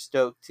super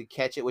stoked to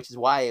catch it, which is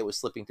why it was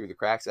slipping through the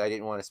cracks. I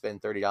didn't want to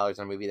spend $30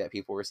 on a movie that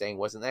people were saying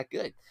wasn't that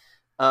good.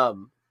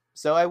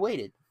 So I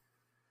waited.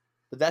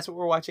 But that's what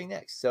we're watching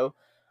next. So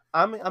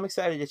I'm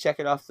excited to check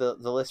it off the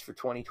list for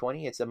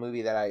 2020. It's a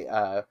movie that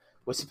I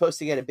was supposed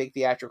to get a big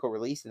theatrical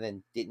release and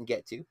then didn't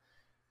get to.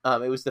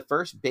 It was the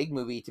first big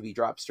movie to be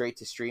dropped straight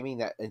to streaming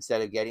that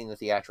instead of getting the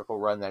theatrical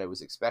run that it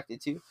was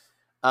expected to,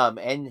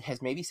 and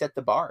has maybe set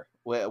the bar.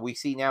 We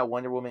see now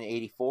Wonder Woman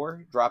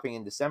 84 dropping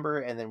in December,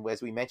 and then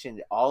as we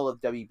mentioned, all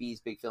of WB's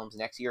big films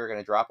next year are going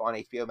to drop on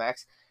HBO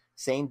Max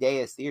same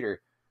day as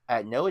theater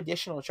at no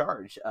additional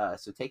charge.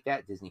 So take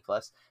that, Disney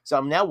Plus. So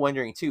I'm now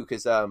wondering too,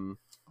 because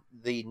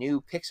the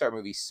new Pixar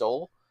movie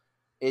Soul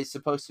is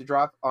supposed to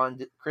drop on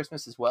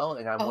Christmas as well,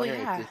 and I'm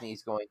wondering if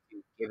Disney's going to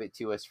give it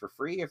to us for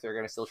free, if they're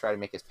going to still try to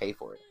make us pay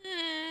for it.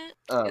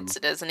 It's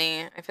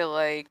Disney, I feel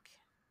like.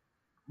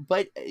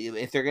 But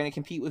if they're going to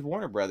compete with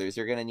Warner Brothers,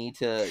 they're going to need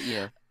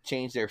to,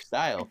 change their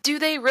style. Do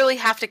they really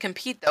have to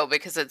compete though,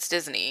 because it's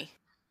Disney?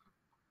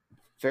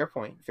 Fair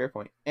point.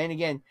 And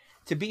again,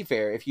 to be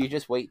fair, if you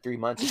just wait 3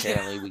 months,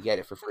 apparently we get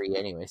it for free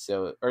anyway.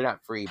 So, or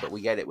not free, but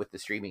we get it with the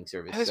streaming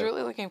service. I was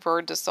really looking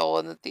forward to Soul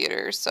in the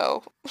theater,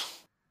 so.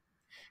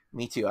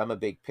 Me too. I'm a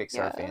big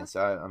Pixar fan,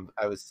 so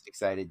I was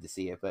excited to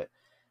see it. But,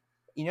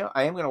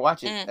 I am going to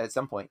watch it at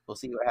some point. We'll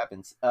see what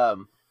happens.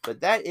 But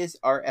that is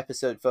our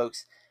episode,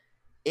 folks.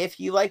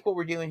 If you like what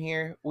we're doing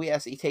here, we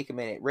ask that you take a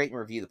minute, rate and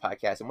review the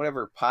podcast and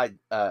whatever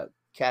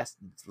podcast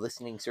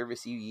listening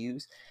service you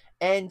use.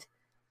 And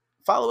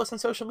follow us on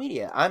social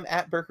media. I'm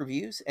at Burke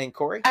Reviews, and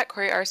Corey? At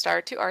Corey R.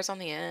 Star, 2 R's on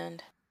the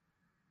end.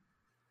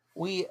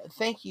 We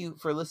thank you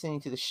for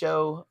listening to the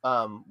show.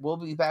 We'll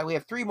be back. We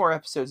have 3 more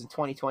episodes in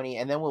 2020,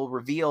 and then we'll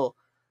reveal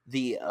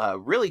the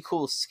really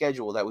cool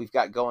schedule that we've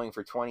got going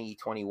for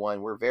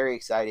 2021. We're very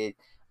excited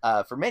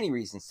for many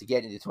reasons to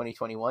get into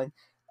 2021.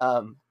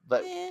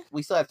 But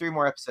we still have 3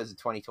 more episodes in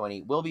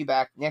 2020. We'll be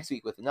back next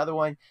week with another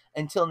one.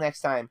 Until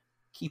next time,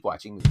 keep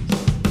watching movies.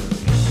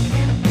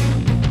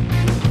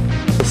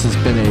 This has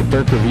been a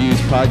Burke Reviews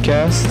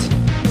podcast.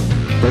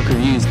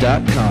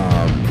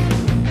 BurkeReviews.com.